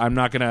I'm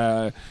not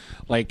gonna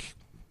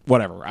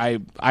whatever. I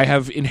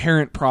have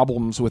inherent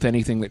problems with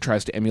anything that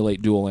tries to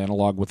emulate dual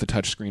analog with the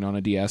touchscreen on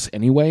a DS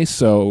anyway,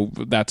 so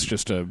that's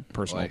just a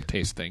personal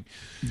taste thing.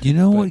 You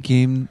know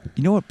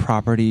what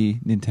property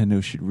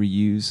Nintendo should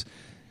reuse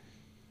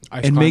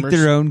Ice and Climbers? make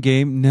their own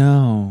game?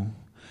 No.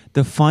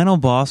 The final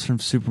boss from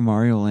Super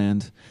Mario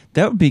Land.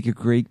 That would be a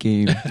great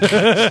game.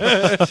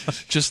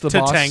 Just the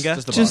boss.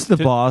 Tatanga. Just the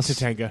boss.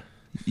 Tatanga.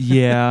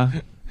 Yeah.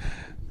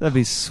 That'd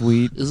be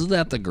sweet. Isn't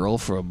that the girl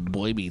from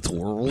Boy Meets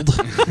World?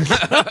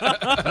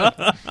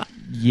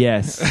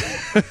 Yes.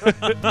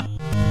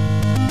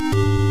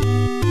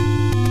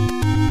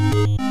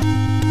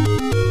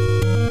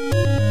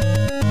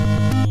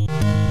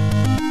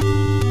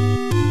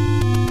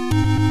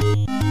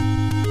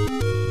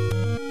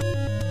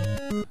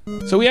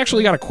 So we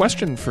actually got a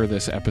question for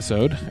this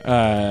episode.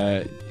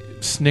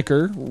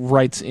 Snicker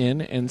writes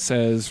in and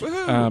says,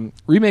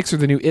 remakes are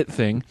the new it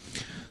thing.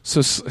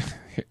 So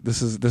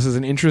this is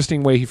an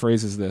interesting way he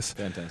phrases this.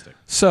 Fantastic.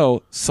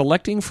 So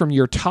selecting from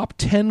your top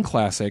 10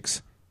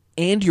 classics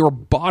and your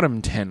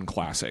bottom 10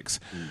 classics,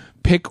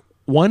 pick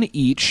one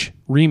each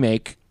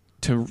remake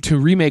to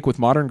remake with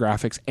modern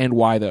graphics and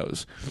why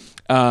those.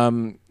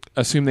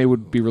 Assume they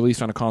would be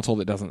released on a console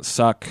that doesn't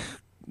suck.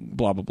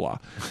 Blah blah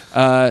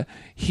blah.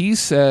 He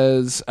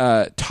says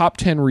top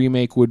 10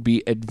 remake would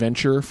be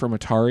Adventure from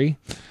Atari.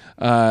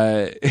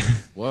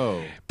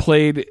 Whoa.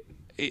 Played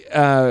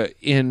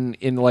in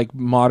like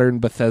modern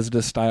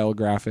Bethesda style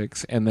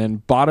graphics, and then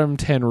bottom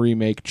 10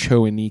 remake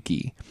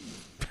Choaniki.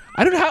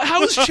 I don't know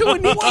how is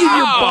Choaniki in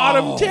your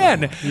bottom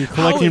 10? You're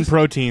collecting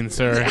protein,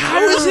 sir. How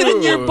is it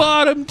in your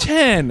bottom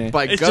 10?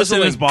 By It's just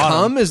in his guzzling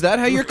bottom. cum? Is that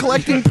how you're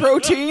collecting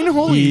protein?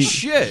 Holy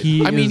shit.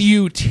 I mean,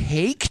 you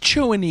take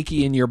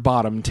Choaniki in your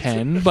bottom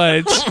 10,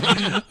 but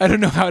I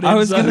don't know how it ends I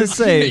was going to up.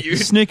 say,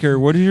 Snicker,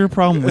 what is your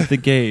problem with the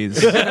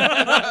gays?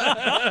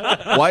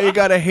 Why you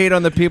gotta hate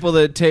on the people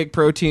that take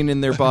protein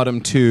in their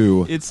bottom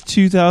 2? It's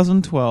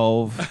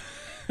 2012.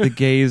 The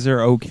gays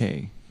are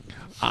okay.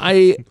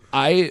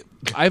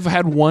 I've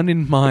had one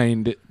in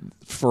mind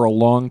for a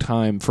long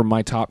time from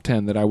my top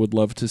 10 that I would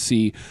love to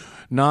see.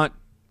 Not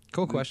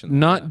Cool question.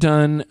 Not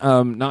done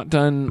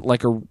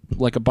like a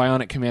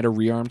Bionic Commando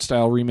Rearmed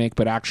style remake,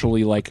 but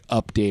actually like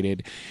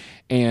updated.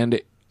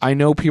 And I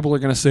know people are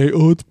going to say,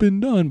 "Oh, it's been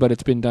done," but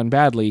it's been done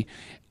badly.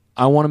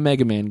 I want a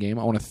Mega Man game.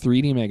 I want a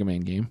 3D Mega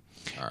Man game.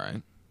 All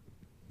right.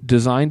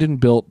 Designed and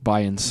built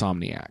by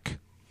Insomniac.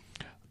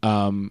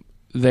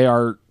 They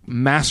are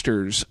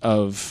masters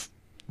of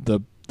the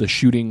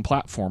shooting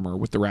platformer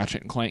with the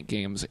Ratchet and Clank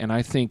games, and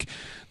I think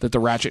that the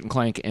Ratchet and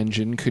Clank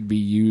engine could be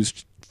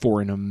used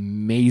for an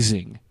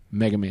amazing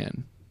Mega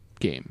Man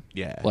game.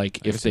 Yeah,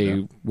 like if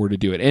they were to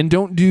do it, and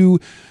don't do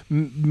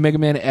Mega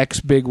Man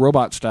X big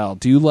robot style.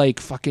 Do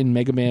like fucking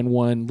Mega Man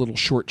 1 little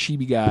short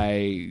chibi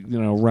guy,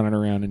 running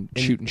around and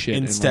shooting shit.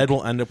 Instead, and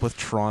we'll end up with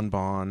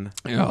Tron-Bon.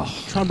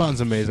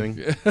 Tron-Bon's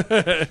amazing.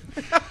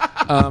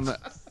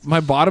 My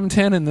bottom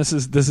 10, and this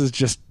is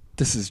just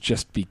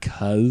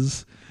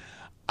because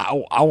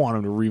I want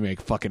him to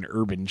remake fucking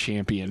Urban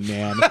Champion,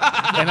 man.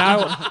 And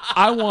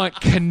I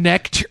want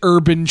Connect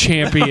Urban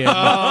Champion.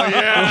 Oh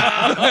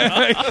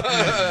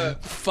yeah.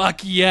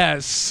 Fuck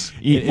yes.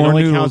 It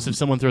only counts if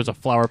someone throws a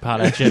flower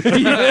pot at you.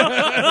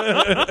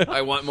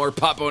 I want more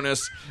pop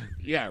bonus.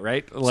 Yeah,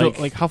 right. So,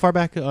 how far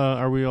back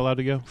are we allowed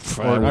to go?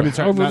 Forever.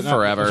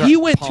 Forever. He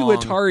went to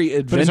Atari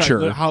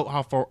Adventure.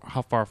 How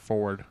far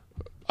forward?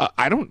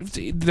 I don't.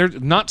 They're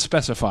not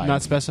specified.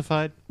 Not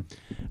specified.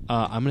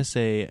 I'm going to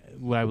say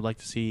what I would like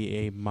to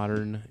see a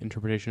modern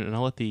interpretation, and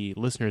I'll let the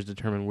listeners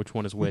determine which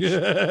one is which.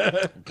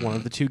 One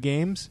of the two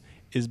games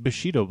is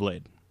Bushido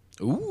Blade.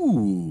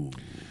 Ooh.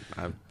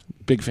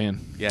 Big fan.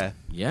 Yeah.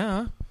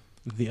 Yeah.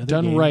 The other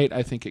Done game, right,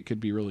 I think it could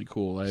be really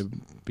cool.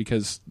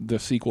 Because the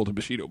sequel to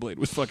Bushido Blade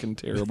was fucking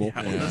terrible.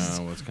 Yeah,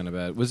 what's kind of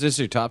bad? Was this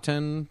your top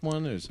 10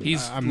 one? Or is it...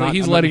 He's I'm not-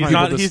 he's I'm letting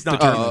not- people. he's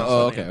not-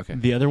 determine. Okay.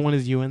 The other one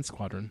is UN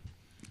Squadron.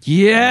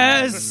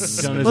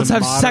 Yes! Done as Let's a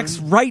have modern- sex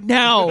right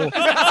now.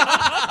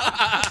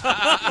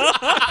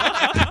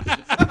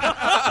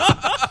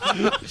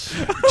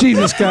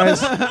 Jesus,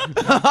 guys,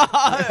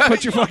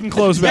 put your fucking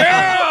clothes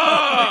back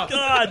on.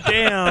 God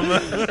damn.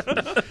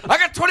 I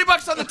got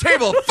 $20 on the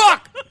table.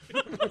 Fuck.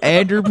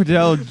 Andrew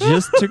Patel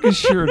just took his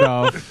shirt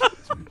off.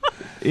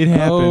 It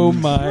happened. Oh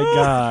my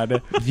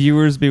god.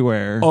 Viewers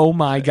beware. Oh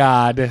my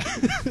god.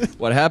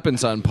 What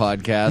happens on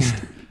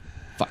podcast?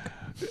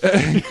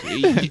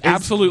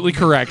 Absolutely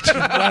correct.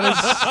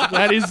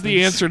 That is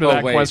the answer to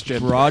that wait.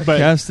 question.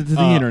 Broadcasted to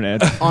the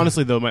internet.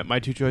 Honestly, though, my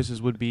two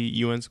choices would be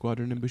UN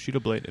Squadron and Bushido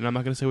Blade, and I'm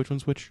not going to say which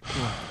one's which.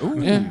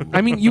 Yeah. I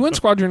mean, UN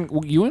Squadron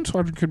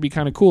could be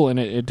kind of cool, and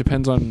it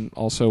depends on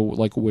also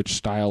like which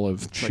style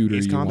of shooter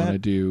Ace you Combat? want to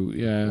do.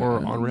 Yeah.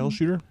 Or on-rail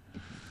shooter.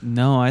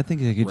 No, I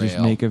think they could just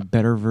Rail. make a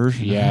better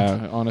version.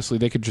 Yeah, honestly,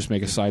 they could just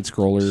make a side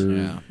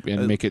scroller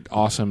and make it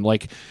awesome.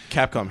 Like,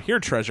 Capcom, here,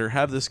 treasure,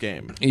 have this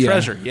game. Yeah.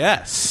 Treasure,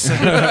 yes.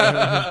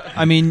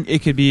 I mean,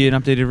 it could be an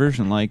updated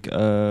version, like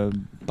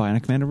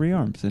Bionic Commando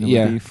Rearms, and it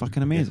would be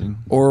fucking amazing.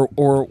 or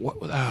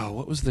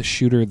what was the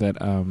shooter that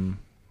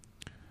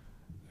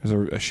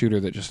there's a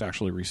shooter that just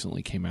actually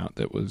recently came out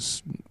that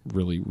was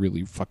really,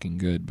 really fucking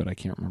good, but I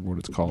can't remember what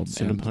it's called.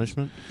 Sin and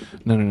Punishment.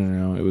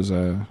 No. It was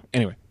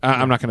anyway.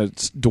 I'm not going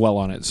to dwell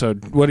on it. So,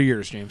 what are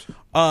yours, James?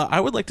 I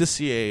would like to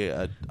see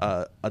a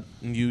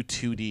new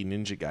 2D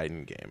Ninja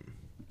Gaiden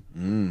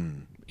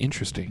game.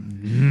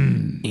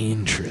 Interesting.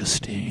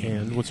 Interesting.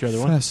 And what's your other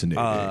one?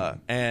 Fascinating.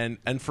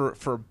 And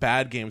for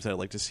bad games I'd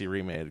like to see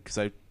remade, because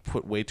I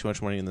put way too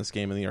much money in this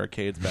game in the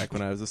arcades back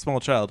when I was a small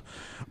child.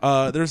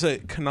 There's a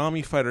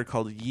Konami fighter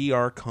called Yi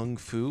Ar Kung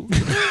Fu.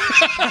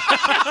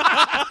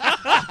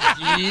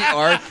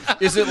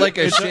 Is it like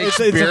a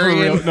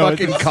Shakespearean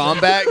fucking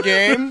combat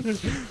game?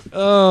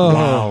 Oh.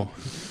 Wow.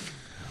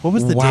 What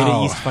was the Wow.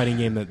 Data East fighting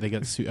game that they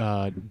got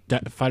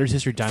Fighters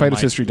History Dynamite?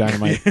 Fighters History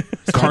Dynamite.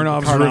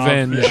 Karnov's Karnov,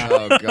 Revenge. yeah.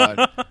 Oh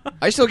god,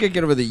 I still can't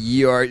get over the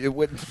Yi-ar.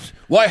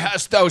 Why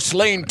hast thou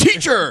slain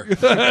teacher?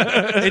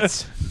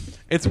 It's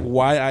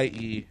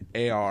Year.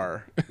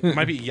 It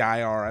might be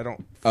Yar. I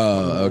don't.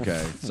 Oh,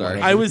 okay. Sorry.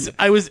 I was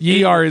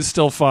Yi-ar is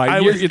still fine. I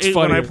was it's 8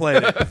 funny. when I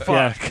played it.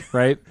 Fuck. Yeah,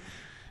 right?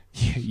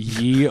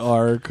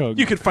 Yi-ar Kung.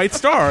 You could fight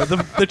Star,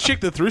 the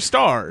chick that threw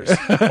stars, or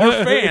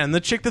Fan,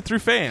 the chick that threw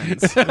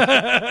fans.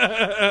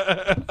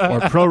 Or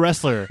Pro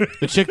Wrestler,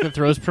 the chick that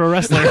throws pro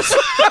wrestlers.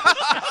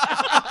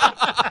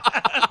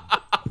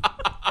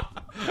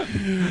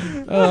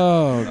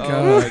 Oh, God.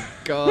 Oh my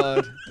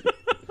god.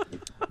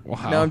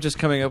 Wow. Now I'm just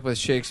coming up with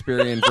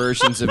Shakespearean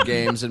versions of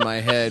games in my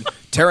head.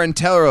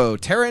 Tarantella,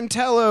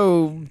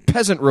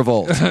 Peasant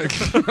Revolt.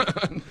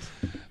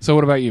 So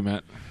what about you,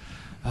 Matt?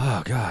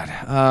 Oh God,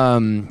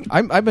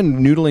 I've been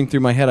noodling through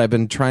my head. I've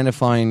been trying to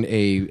find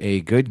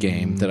a good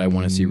game that I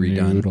want to see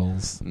redone.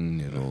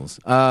 Noodles.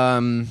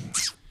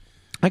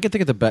 I can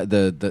think of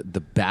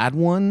the bad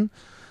one.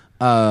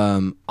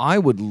 I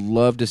would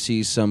love to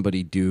see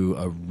somebody do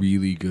a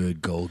really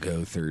good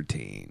Golgo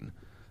 13.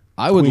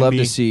 I would Queen love Bee.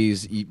 to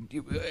see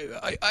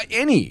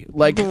any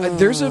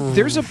there's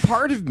a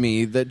part of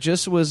me that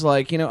just was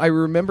like, I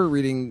remember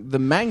reading the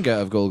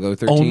manga of Golgo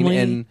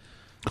 13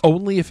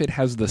 Only if it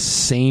has the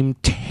same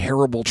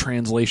terrible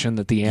translation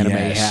that the anime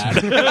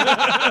had.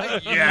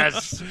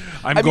 Yes.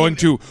 I'm going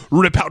to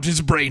rip out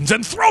his brains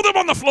and throw them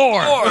on the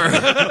floor.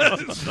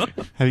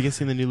 Have you guys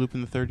seen the new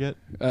Lupin the Third yet?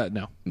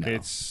 No.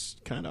 It's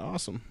kind of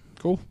awesome.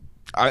 Cool.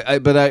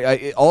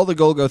 But all the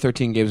Golgo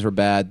 13 games were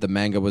bad. The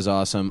manga was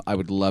awesome. I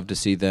would love to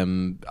see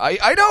them.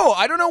 I know.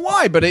 I don't know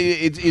why, but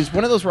it's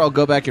one of those where I'll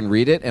go back and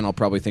read it, and I'll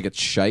probably think it's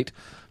shite.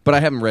 But I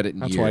haven't read it in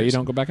That's years. why you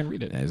don't go back and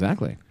read it.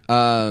 Exactly.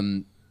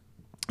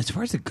 As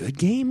far as a good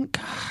game,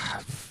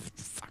 God,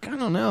 fuck, I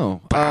don't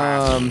know.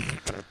 I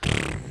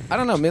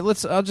don't know. Maybe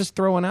I'll just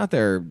throw one out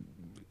there.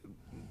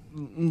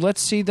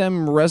 Let's see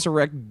them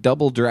resurrect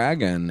Double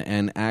Dragon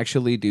and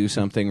actually do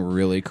something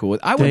really cool.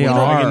 They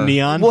are. Dragon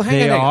Neon? Well, hang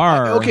They on.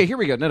 are. Okay, here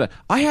we go. No.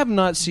 I have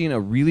not seen a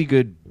really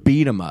good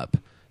beat 'em up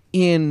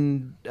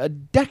in a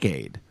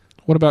decade.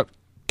 What about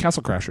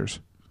Castle Crashers?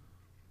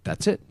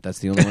 That's it. That's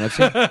the only one I've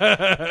seen.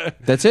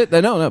 That's it.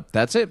 No.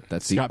 That's it.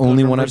 That's the Scott only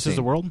Pilgrim one I've versus seen.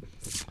 the World?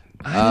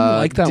 I didn't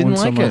like that didn't one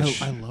so like it.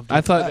 much. I loved it.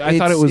 I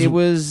thought it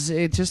was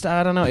It just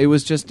I don't know. It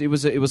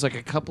was like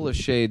a couple of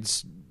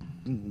shades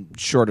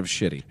short of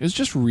shitty. It was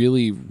just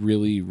really,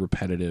 really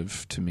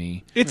repetitive to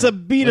me. It's a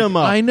beat 'em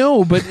up. I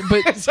know, but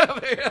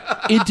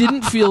it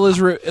didn't feel as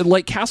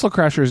like Castle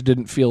Crashers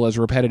didn't feel as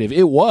repetitive.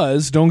 It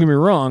was, don't get me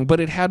wrong, but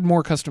it had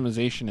more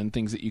customization and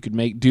things that you could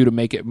do to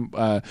make it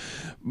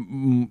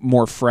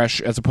more fresh,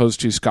 as opposed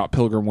to Scott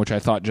Pilgrim, which I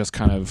thought just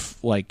kind of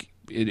like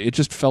it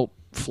just felt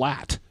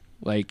flat.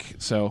 Like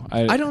so,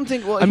 I don't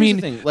think. Well, I mean,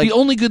 here's the thing. Like, the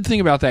only good thing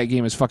about that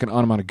game is fucking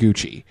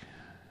Anamanaguchi.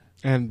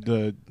 And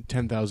the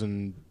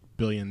 10,000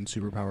 billion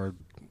superpowered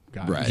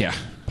guy. Right. Yeah.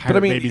 Pirate but I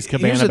mean, Babies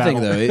Cabana here's the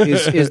Battle. thing, though,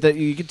 is that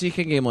you get to take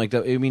a game like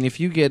that. I mean,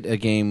 if you get a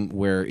game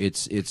where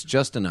it's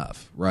just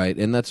enough, right?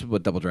 And that's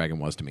what Double Dragon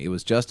was to me. It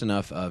was just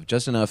enough, A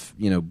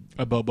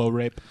Bobo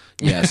rape.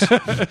 yes,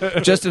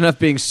 just enough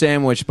being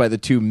sandwiched by the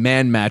two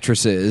man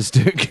mattresses.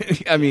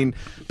 I mean,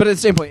 but at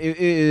the same point, it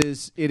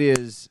is.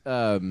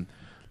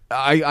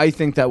 I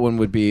think that one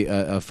would be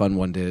a fun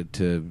one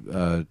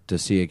to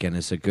see again.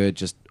 It's a good,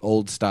 just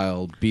old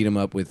style beat 'em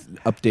up with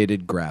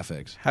updated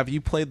graphics. Have you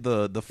played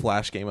the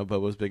Flash game of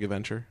Bobo's Big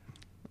Adventure?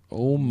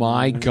 Oh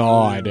my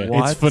god!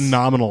 It's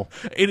phenomenal.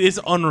 It is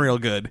unreal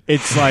good.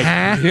 It's like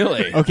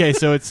Really? okay,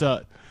 so it's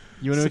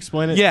you want to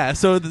explain it? Yeah,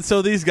 so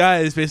these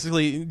guys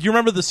basically. Do you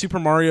remember the Super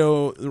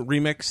Mario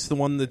remix, the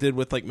one that did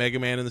with like Mega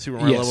Man and the Super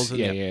Mario Yes, levels?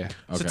 yeah.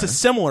 So it's a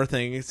similar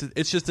thing.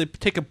 It's just they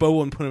take a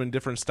Bobo and put them in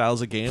different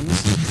styles of games.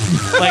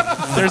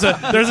 Like there's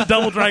a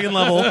Double Dragon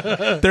level.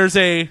 There's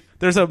a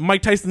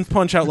Mike Tyson's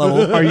Punch Out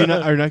level. Are you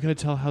not going to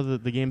tell how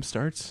the game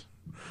starts?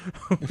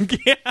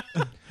 Yeah.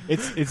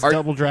 It's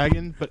Double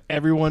Dragon, but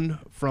everyone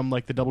from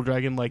like the Double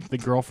Dragon, like the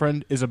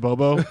girlfriend, is a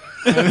Bobo. And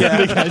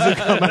the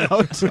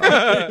guys who come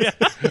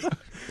out.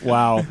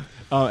 Wow.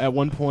 At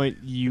one point,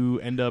 you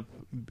end up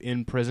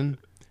in prison,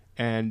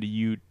 and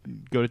you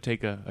go to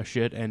take a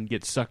shit and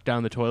get sucked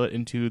down the toilet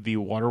into the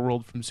water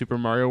world from Super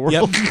Mario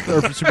World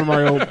or from Super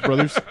Mario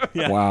Brothers.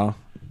 Yeah. Wow.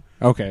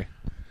 Okay.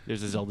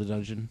 There's a Zelda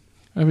dungeon.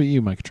 How about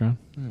you, Micatron?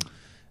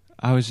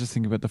 I was just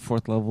thinking about the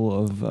fourth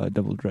level of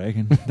Double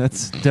Dragon.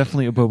 That's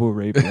definitely a Bobo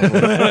rape level.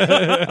 Is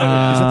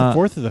that the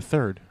fourth or the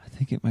third? I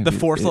think it might The be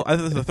fourth. it- I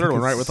think it's the third one,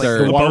 right? With like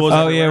third. the Waterfall.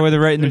 Oh yeah, where they're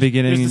right in the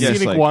beginning. There's the and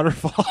just scenic like-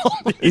 waterfall.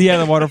 Yeah,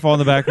 the waterfall in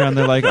the background.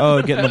 They're like,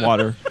 oh, get in the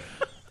water.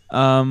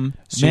 Man,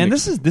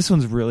 this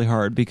one's really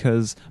hard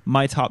because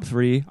my top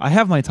 3. I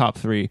have my top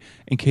 3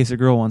 in case a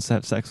girl wants to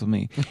have sex with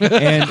me,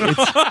 and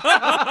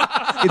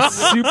it's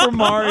Super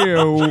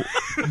Mario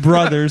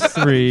Brothers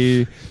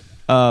 3,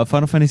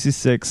 Final Fantasy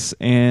 6,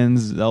 and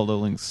Zelda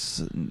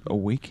Link's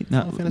Awakening.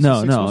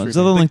 No,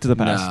 Zelda Link to the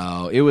Past.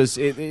 No, it was.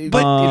 But you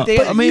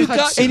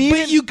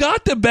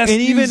got the best.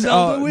 And even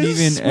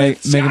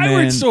Mega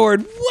Man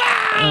Sword.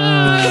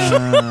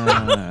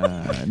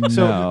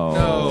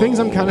 No. Things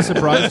I'm kind of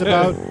surprised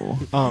about.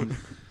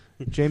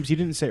 James, you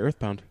didn't say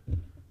Earthbound.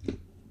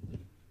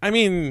 I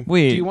mean,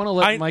 Wait, Do you want to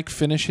let Mike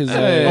finish his?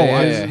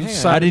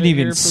 I didn't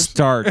even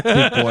start,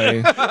 big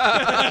boy.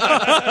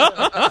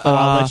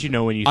 I'll let you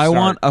know when you I start.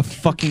 want a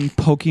fucking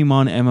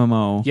Pokemon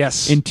MMO.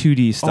 Yes. In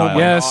 2D style.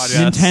 yes.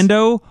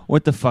 Nintendo,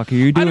 what the fuck are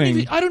you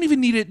doing? I don't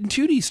even need it in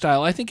 2D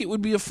style. I think it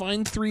would be a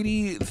fine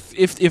 3D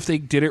if they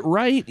did it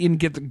right and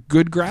get the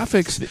good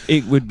graphics.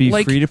 It would be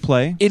Like, free to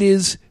play. It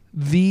is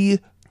the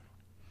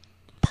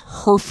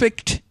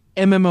perfect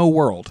MMO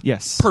world.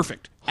 Yes.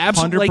 Perfect.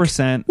 Absolutely.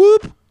 100%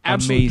 Whoop.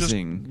 Absolutely.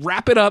 amazing. Just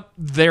wrap it up.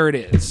 There it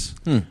is.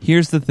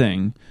 Here's the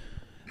thing.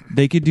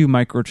 They could do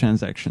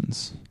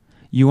microtransactions.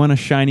 You want a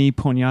shiny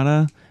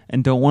Ponyta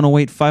and don't want to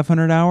wait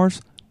 500 hours?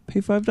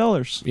 Pay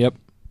 $5. Yep.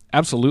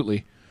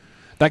 Absolutely.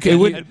 That could.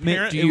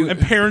 and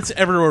parents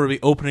everywhere would be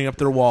opening up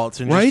their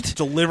wallets and Right? just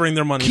delivering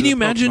their money. Can to you the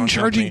imagine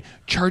Pokemon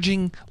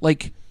charging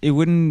like It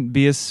wouldn't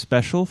be as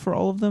special for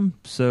all of them,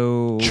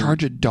 so...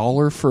 charge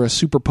 $1 for a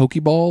Super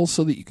Pokeball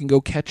so that you can go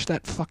catch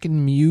that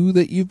fucking Mew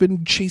that you've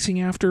been chasing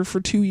after for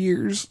 2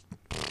 years?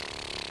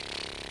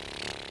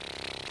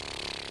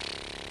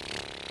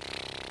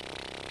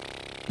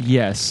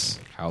 Yes.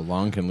 How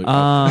long can Luke?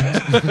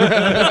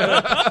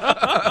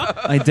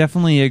 I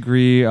definitely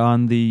agree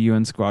on the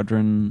UN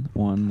Squadron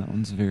one. That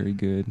one's very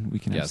good. We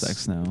can have Yes.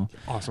 sex now.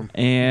 Awesome.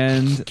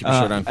 And Keep your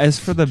shirt on. as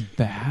for the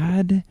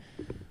bad,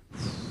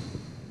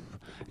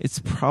 it's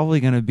probably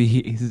going to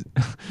be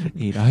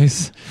 8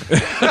 Eyes.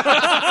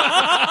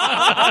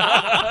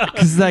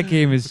 Because that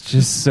game is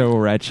just so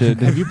wretched.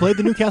 Have you played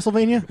the new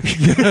Castlevania?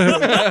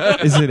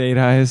 Is it 8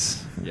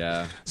 Eyes?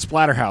 yeah.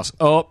 Splatterhouse.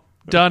 Oh,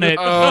 done it.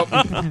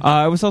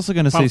 I was also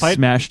going to say Final Fight?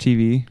 Smash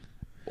TV.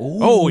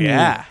 Oh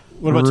yeah.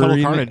 What about Total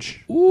Remake-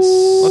 Carnage?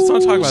 Let's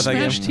not talk about that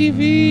Smash game.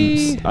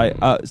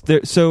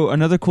 TV. So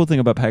another cool thing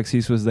about PAX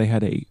East was they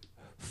had a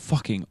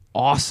fucking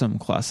awesome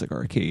classic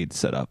arcade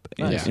set up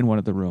in one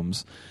of the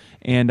rooms.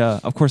 And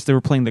of course, they were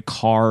playing the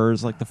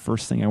Cars. Like the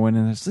first thing I went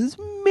in, this is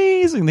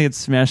amazing. They had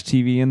Smash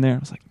TV in there. I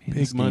was like, man, Big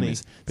this money, game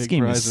is, this big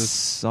game prizes. is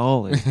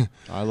solid.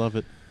 I love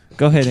it.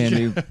 Go ahead,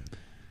 Andy.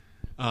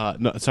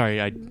 No,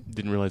 sorry, I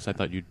didn't realize.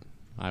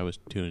 I was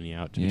tuning you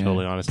out. To be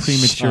totally honest,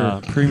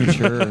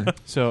 Premature.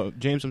 So,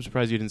 James, I'm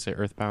surprised you didn't say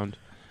Earthbound.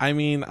 I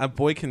mean, a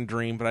boy can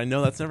dream, but I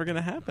know that's never going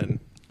to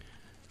happen.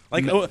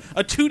 Like a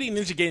 2D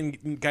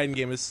Ninja Gaiden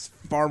game is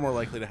far more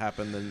likely to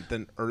happen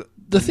than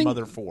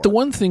Mother 4. The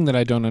one thing that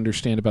I don't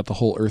understand about the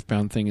whole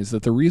Earthbound thing is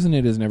that the reason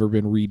it has never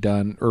been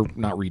redone, or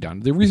not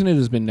redone, the reason it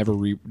has been never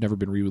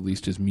been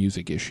re-released is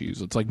music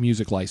issues. It's like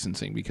music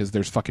licensing because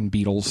there's fucking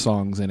Beatles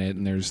songs in it,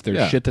 and there's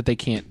shit that they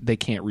can't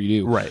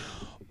redo. Right.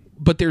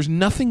 But there's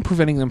nothing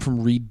preventing them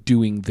from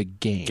redoing the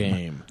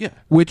game. Yeah.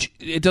 Which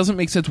it doesn't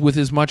make sense with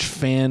as much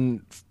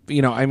fan.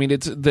 I mean,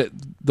 it's the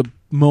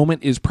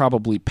moment is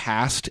probably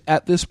past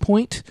at this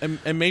point. And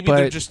maybe But-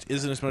 there just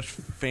isn't as much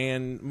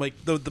fan. Like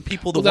the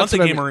people that Well, want that's the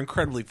what I game mean. are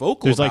incredibly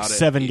vocal. There's like about it.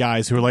 7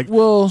 guys who are like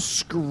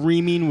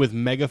screaming with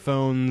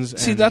megaphones.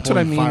 See, and that's what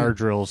I pulling mean. Fire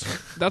drills.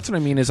 That's what I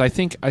mean. Is I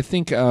think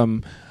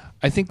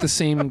the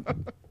same,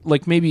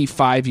 like maybe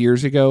 5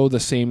 years ago, the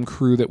same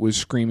crew that was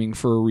screaming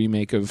for a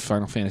remake of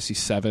Final Fantasy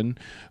VII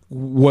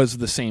was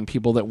the same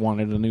people that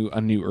wanted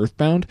a new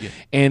Earthbound,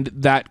 and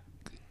that.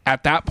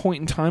 At that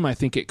point in time, I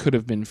think it could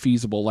have been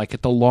feasible. Like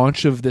at the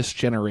launch of this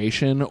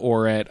generation,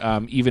 or at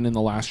even in the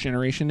last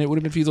generation, it would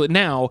have been feasible.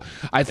 Now,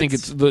 I think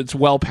it's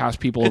well past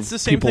people. It's the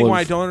same thing.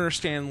 Why I don't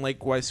understand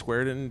why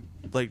Square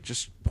didn't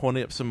just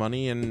pony up some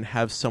money and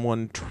have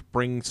someone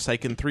bring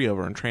Seiken 3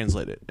 over and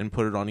translate it and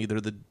put it on either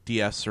the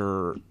DS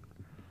or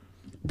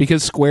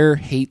because Square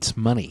hates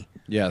money.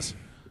 Yes.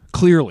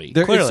 Clearly,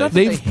 It's not that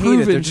they've they hate it,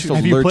 proven. they're just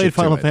Have you allergic played to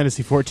Final it.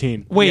 Fantasy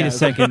 14? Wait a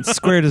second.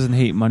 Square doesn't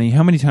hate money.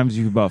 How many times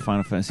have you bought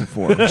Final Fantasy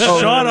 4?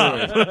 Shut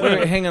up!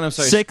 Wait, hang on. I'm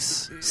sorry.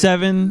 6,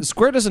 7.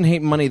 Square doesn't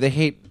hate money; they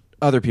hate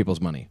other people's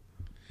money.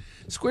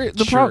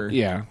 Square,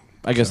 yeah.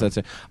 I guess that's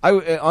it.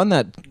 On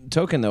that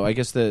token, though, I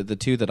guess the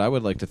two that I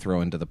would like to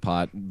throw into the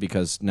pot,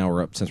 because now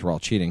we're up, since we're all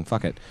cheating,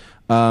 fuck it.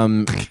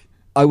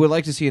 I would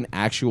like to see an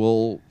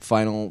actual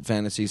Final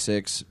Fantasy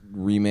VI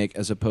remake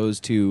as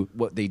opposed to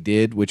what they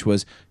did, which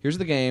was, here's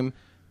the game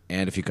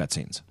and a few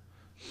cutscenes.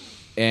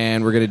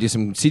 And we're going to do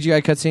some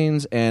CGI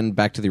cutscenes and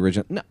back to the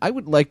original. No, I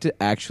would like to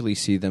actually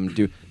see them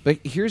do... But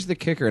here's the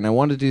kicker, and I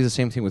want to do the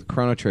same thing with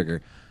Chrono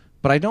Trigger,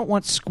 but I don't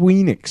want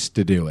Squeenix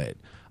to do it.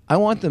 I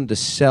want them to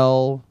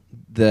sell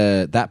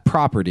that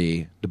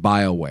property to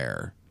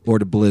BioWare or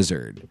to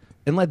Blizzard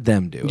and let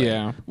them do it.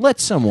 Yeah.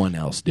 Let someone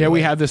else do it. Yeah,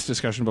 we had this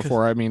discussion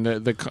before. I mean,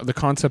 the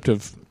concept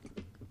of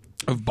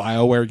of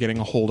BioWare getting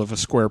a hold of a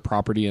Square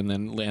property and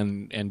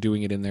then and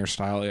doing it in their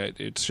style.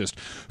 It's just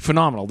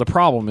phenomenal. The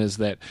problem is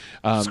that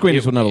Square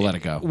Enix will never let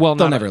it go. Well,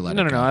 they'll never let it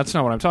go. No, that's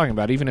not what I'm talking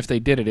about. Even if they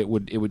did it, it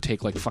would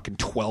take like fucking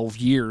 12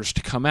 years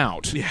to come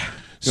out. Yeah.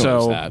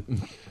 So that.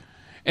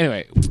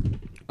 Anyway,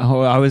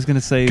 Oh, I was going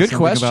to say Good something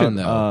question,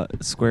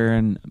 about Square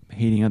and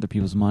hating other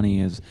people's money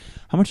is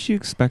how much do you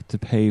expect to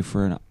pay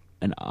for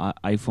an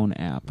iPhone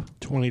app?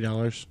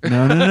 $20.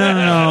 No.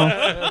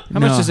 How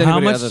much does How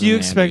anybody much other do you than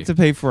expect Andy? to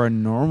pay for a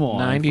normal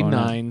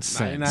 99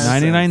 cents.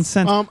 99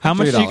 cents. How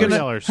much are you gonna?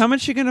 $3. How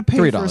much are you gonna pay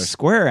for a $3.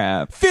 Square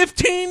app?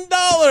 $15.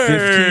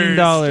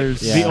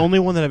 $15. Yeah. The only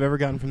one that I've ever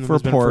gotten from them For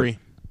has been port. free.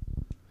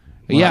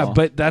 Yeah, Wow.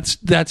 but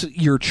that's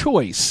your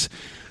choice.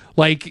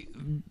 Like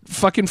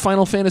fucking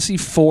Final Fantasy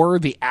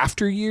IV, the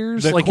after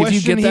years. The like if question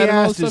you get that he and all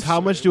asked that is stuff- how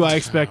much do I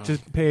expect to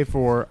pay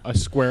for a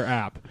Square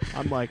app?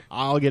 I'm like,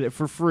 I'll get it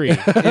for free.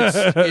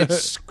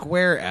 It's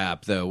Square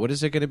app though. What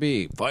is it going to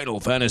be? Final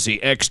Fantasy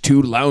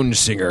X2 Lounge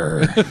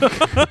Singer.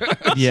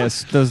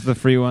 Yes, those are the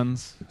free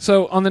ones.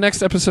 So on the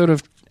next episode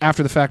of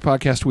After the Fact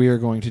podcast, we are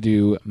going to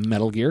do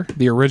Metal Gear,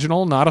 the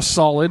original, not a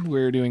solid.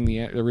 We're doing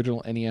the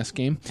original NES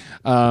game.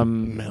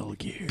 Metal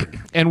Gear.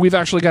 And we've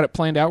actually got it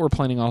planned out. We're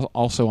planning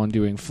also on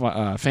doing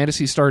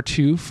Phantasy Star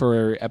 2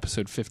 for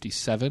episode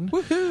 57.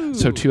 Woohoo!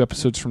 So 2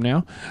 episodes from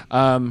now.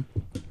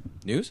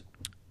 News?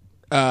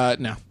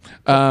 No.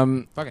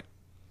 Fuck it.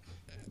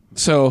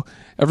 So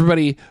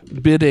everybody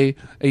bid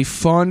a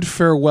fond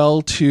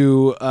farewell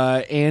to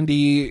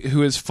Andy,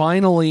 who is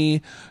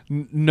finally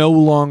no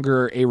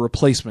longer a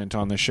replacement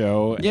on the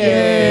show.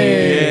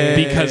 Yay!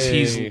 Because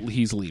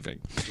he's leaving.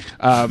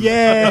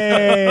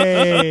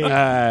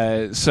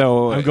 Yay!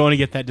 So I'm going to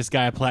get that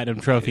Disgaea Platinum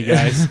trophy,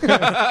 guys.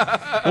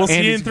 We'll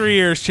see you in 3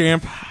 years,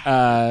 champ.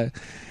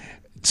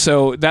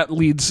 So that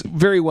leads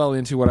very well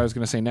into what I was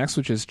going to say next,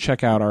 which is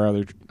check out our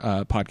other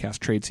podcast,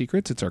 Trade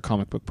Secrets. It's our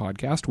comic book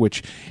podcast,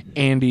 which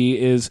Andy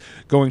is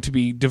going to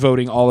be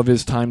devoting all of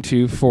his time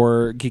to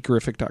for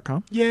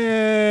geekerific.com.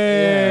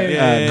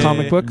 Yay!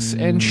 Comic books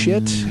and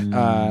shit.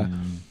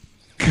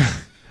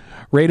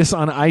 Rate us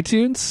on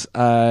iTunes.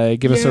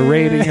 Give us a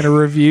rating and a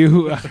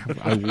review.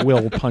 I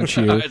will punch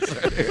you.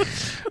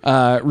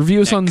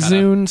 Review us on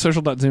Zune,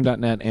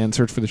 social.zune.net, and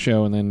search for the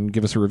show, and then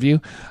give us a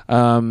review.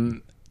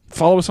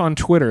 Follow us on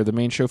Twitter. The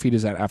main show feed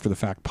is at After the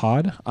Fact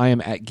Pod. I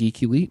am at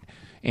Geek Elite.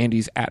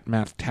 Andy's at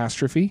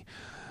Mathtastrophe.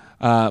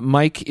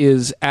 Mike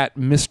is at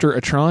Mr.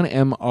 Atron,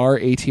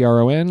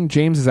 MRATRON.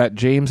 James is at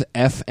James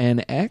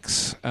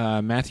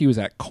FNX. Matthew is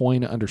at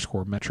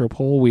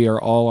coin_metropole. We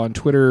are all on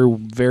Twitter,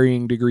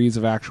 varying degrees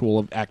of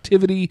actual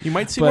activity. You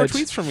might see more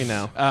tweets from me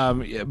now.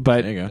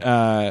 But There you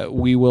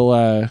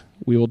go.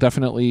 we will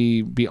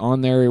definitely be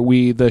on there.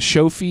 The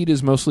show feed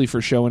is mostly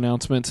for show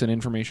announcements and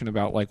information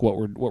about like what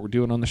we're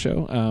doing on the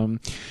show. You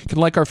can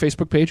like our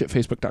Facebook page at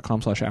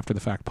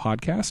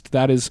facebook.com/afterthefactpodcast.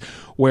 That is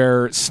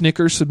where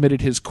Snicker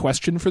submitted his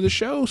question for the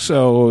show.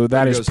 So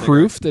that is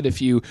proof that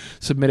if you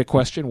submit a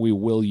question, we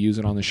will use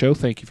it on the show.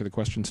 Thank you for the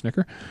question,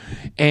 Snicker.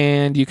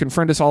 And you can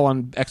friend us all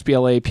on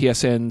XBLA,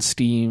 PSN,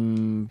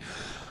 Steam,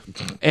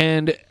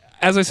 and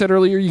as I said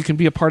earlier, you can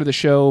be a part of the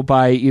show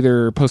by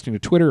either posting to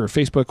Twitter or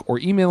Facebook or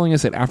emailing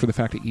us at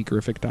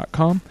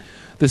afterthefact@geekerific.com.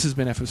 This has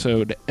been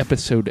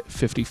episode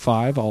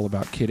 55, all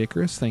about Kid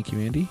Icarus. Thank you,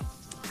 Andy.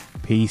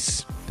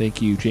 Peace.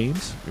 Thank you,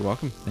 James. You're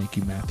welcome. Thank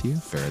you, Matthew.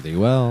 Fare thee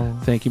well.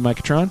 Thank you,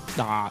 Micatron.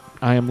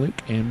 I am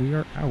Luke, and we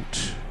are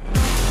out.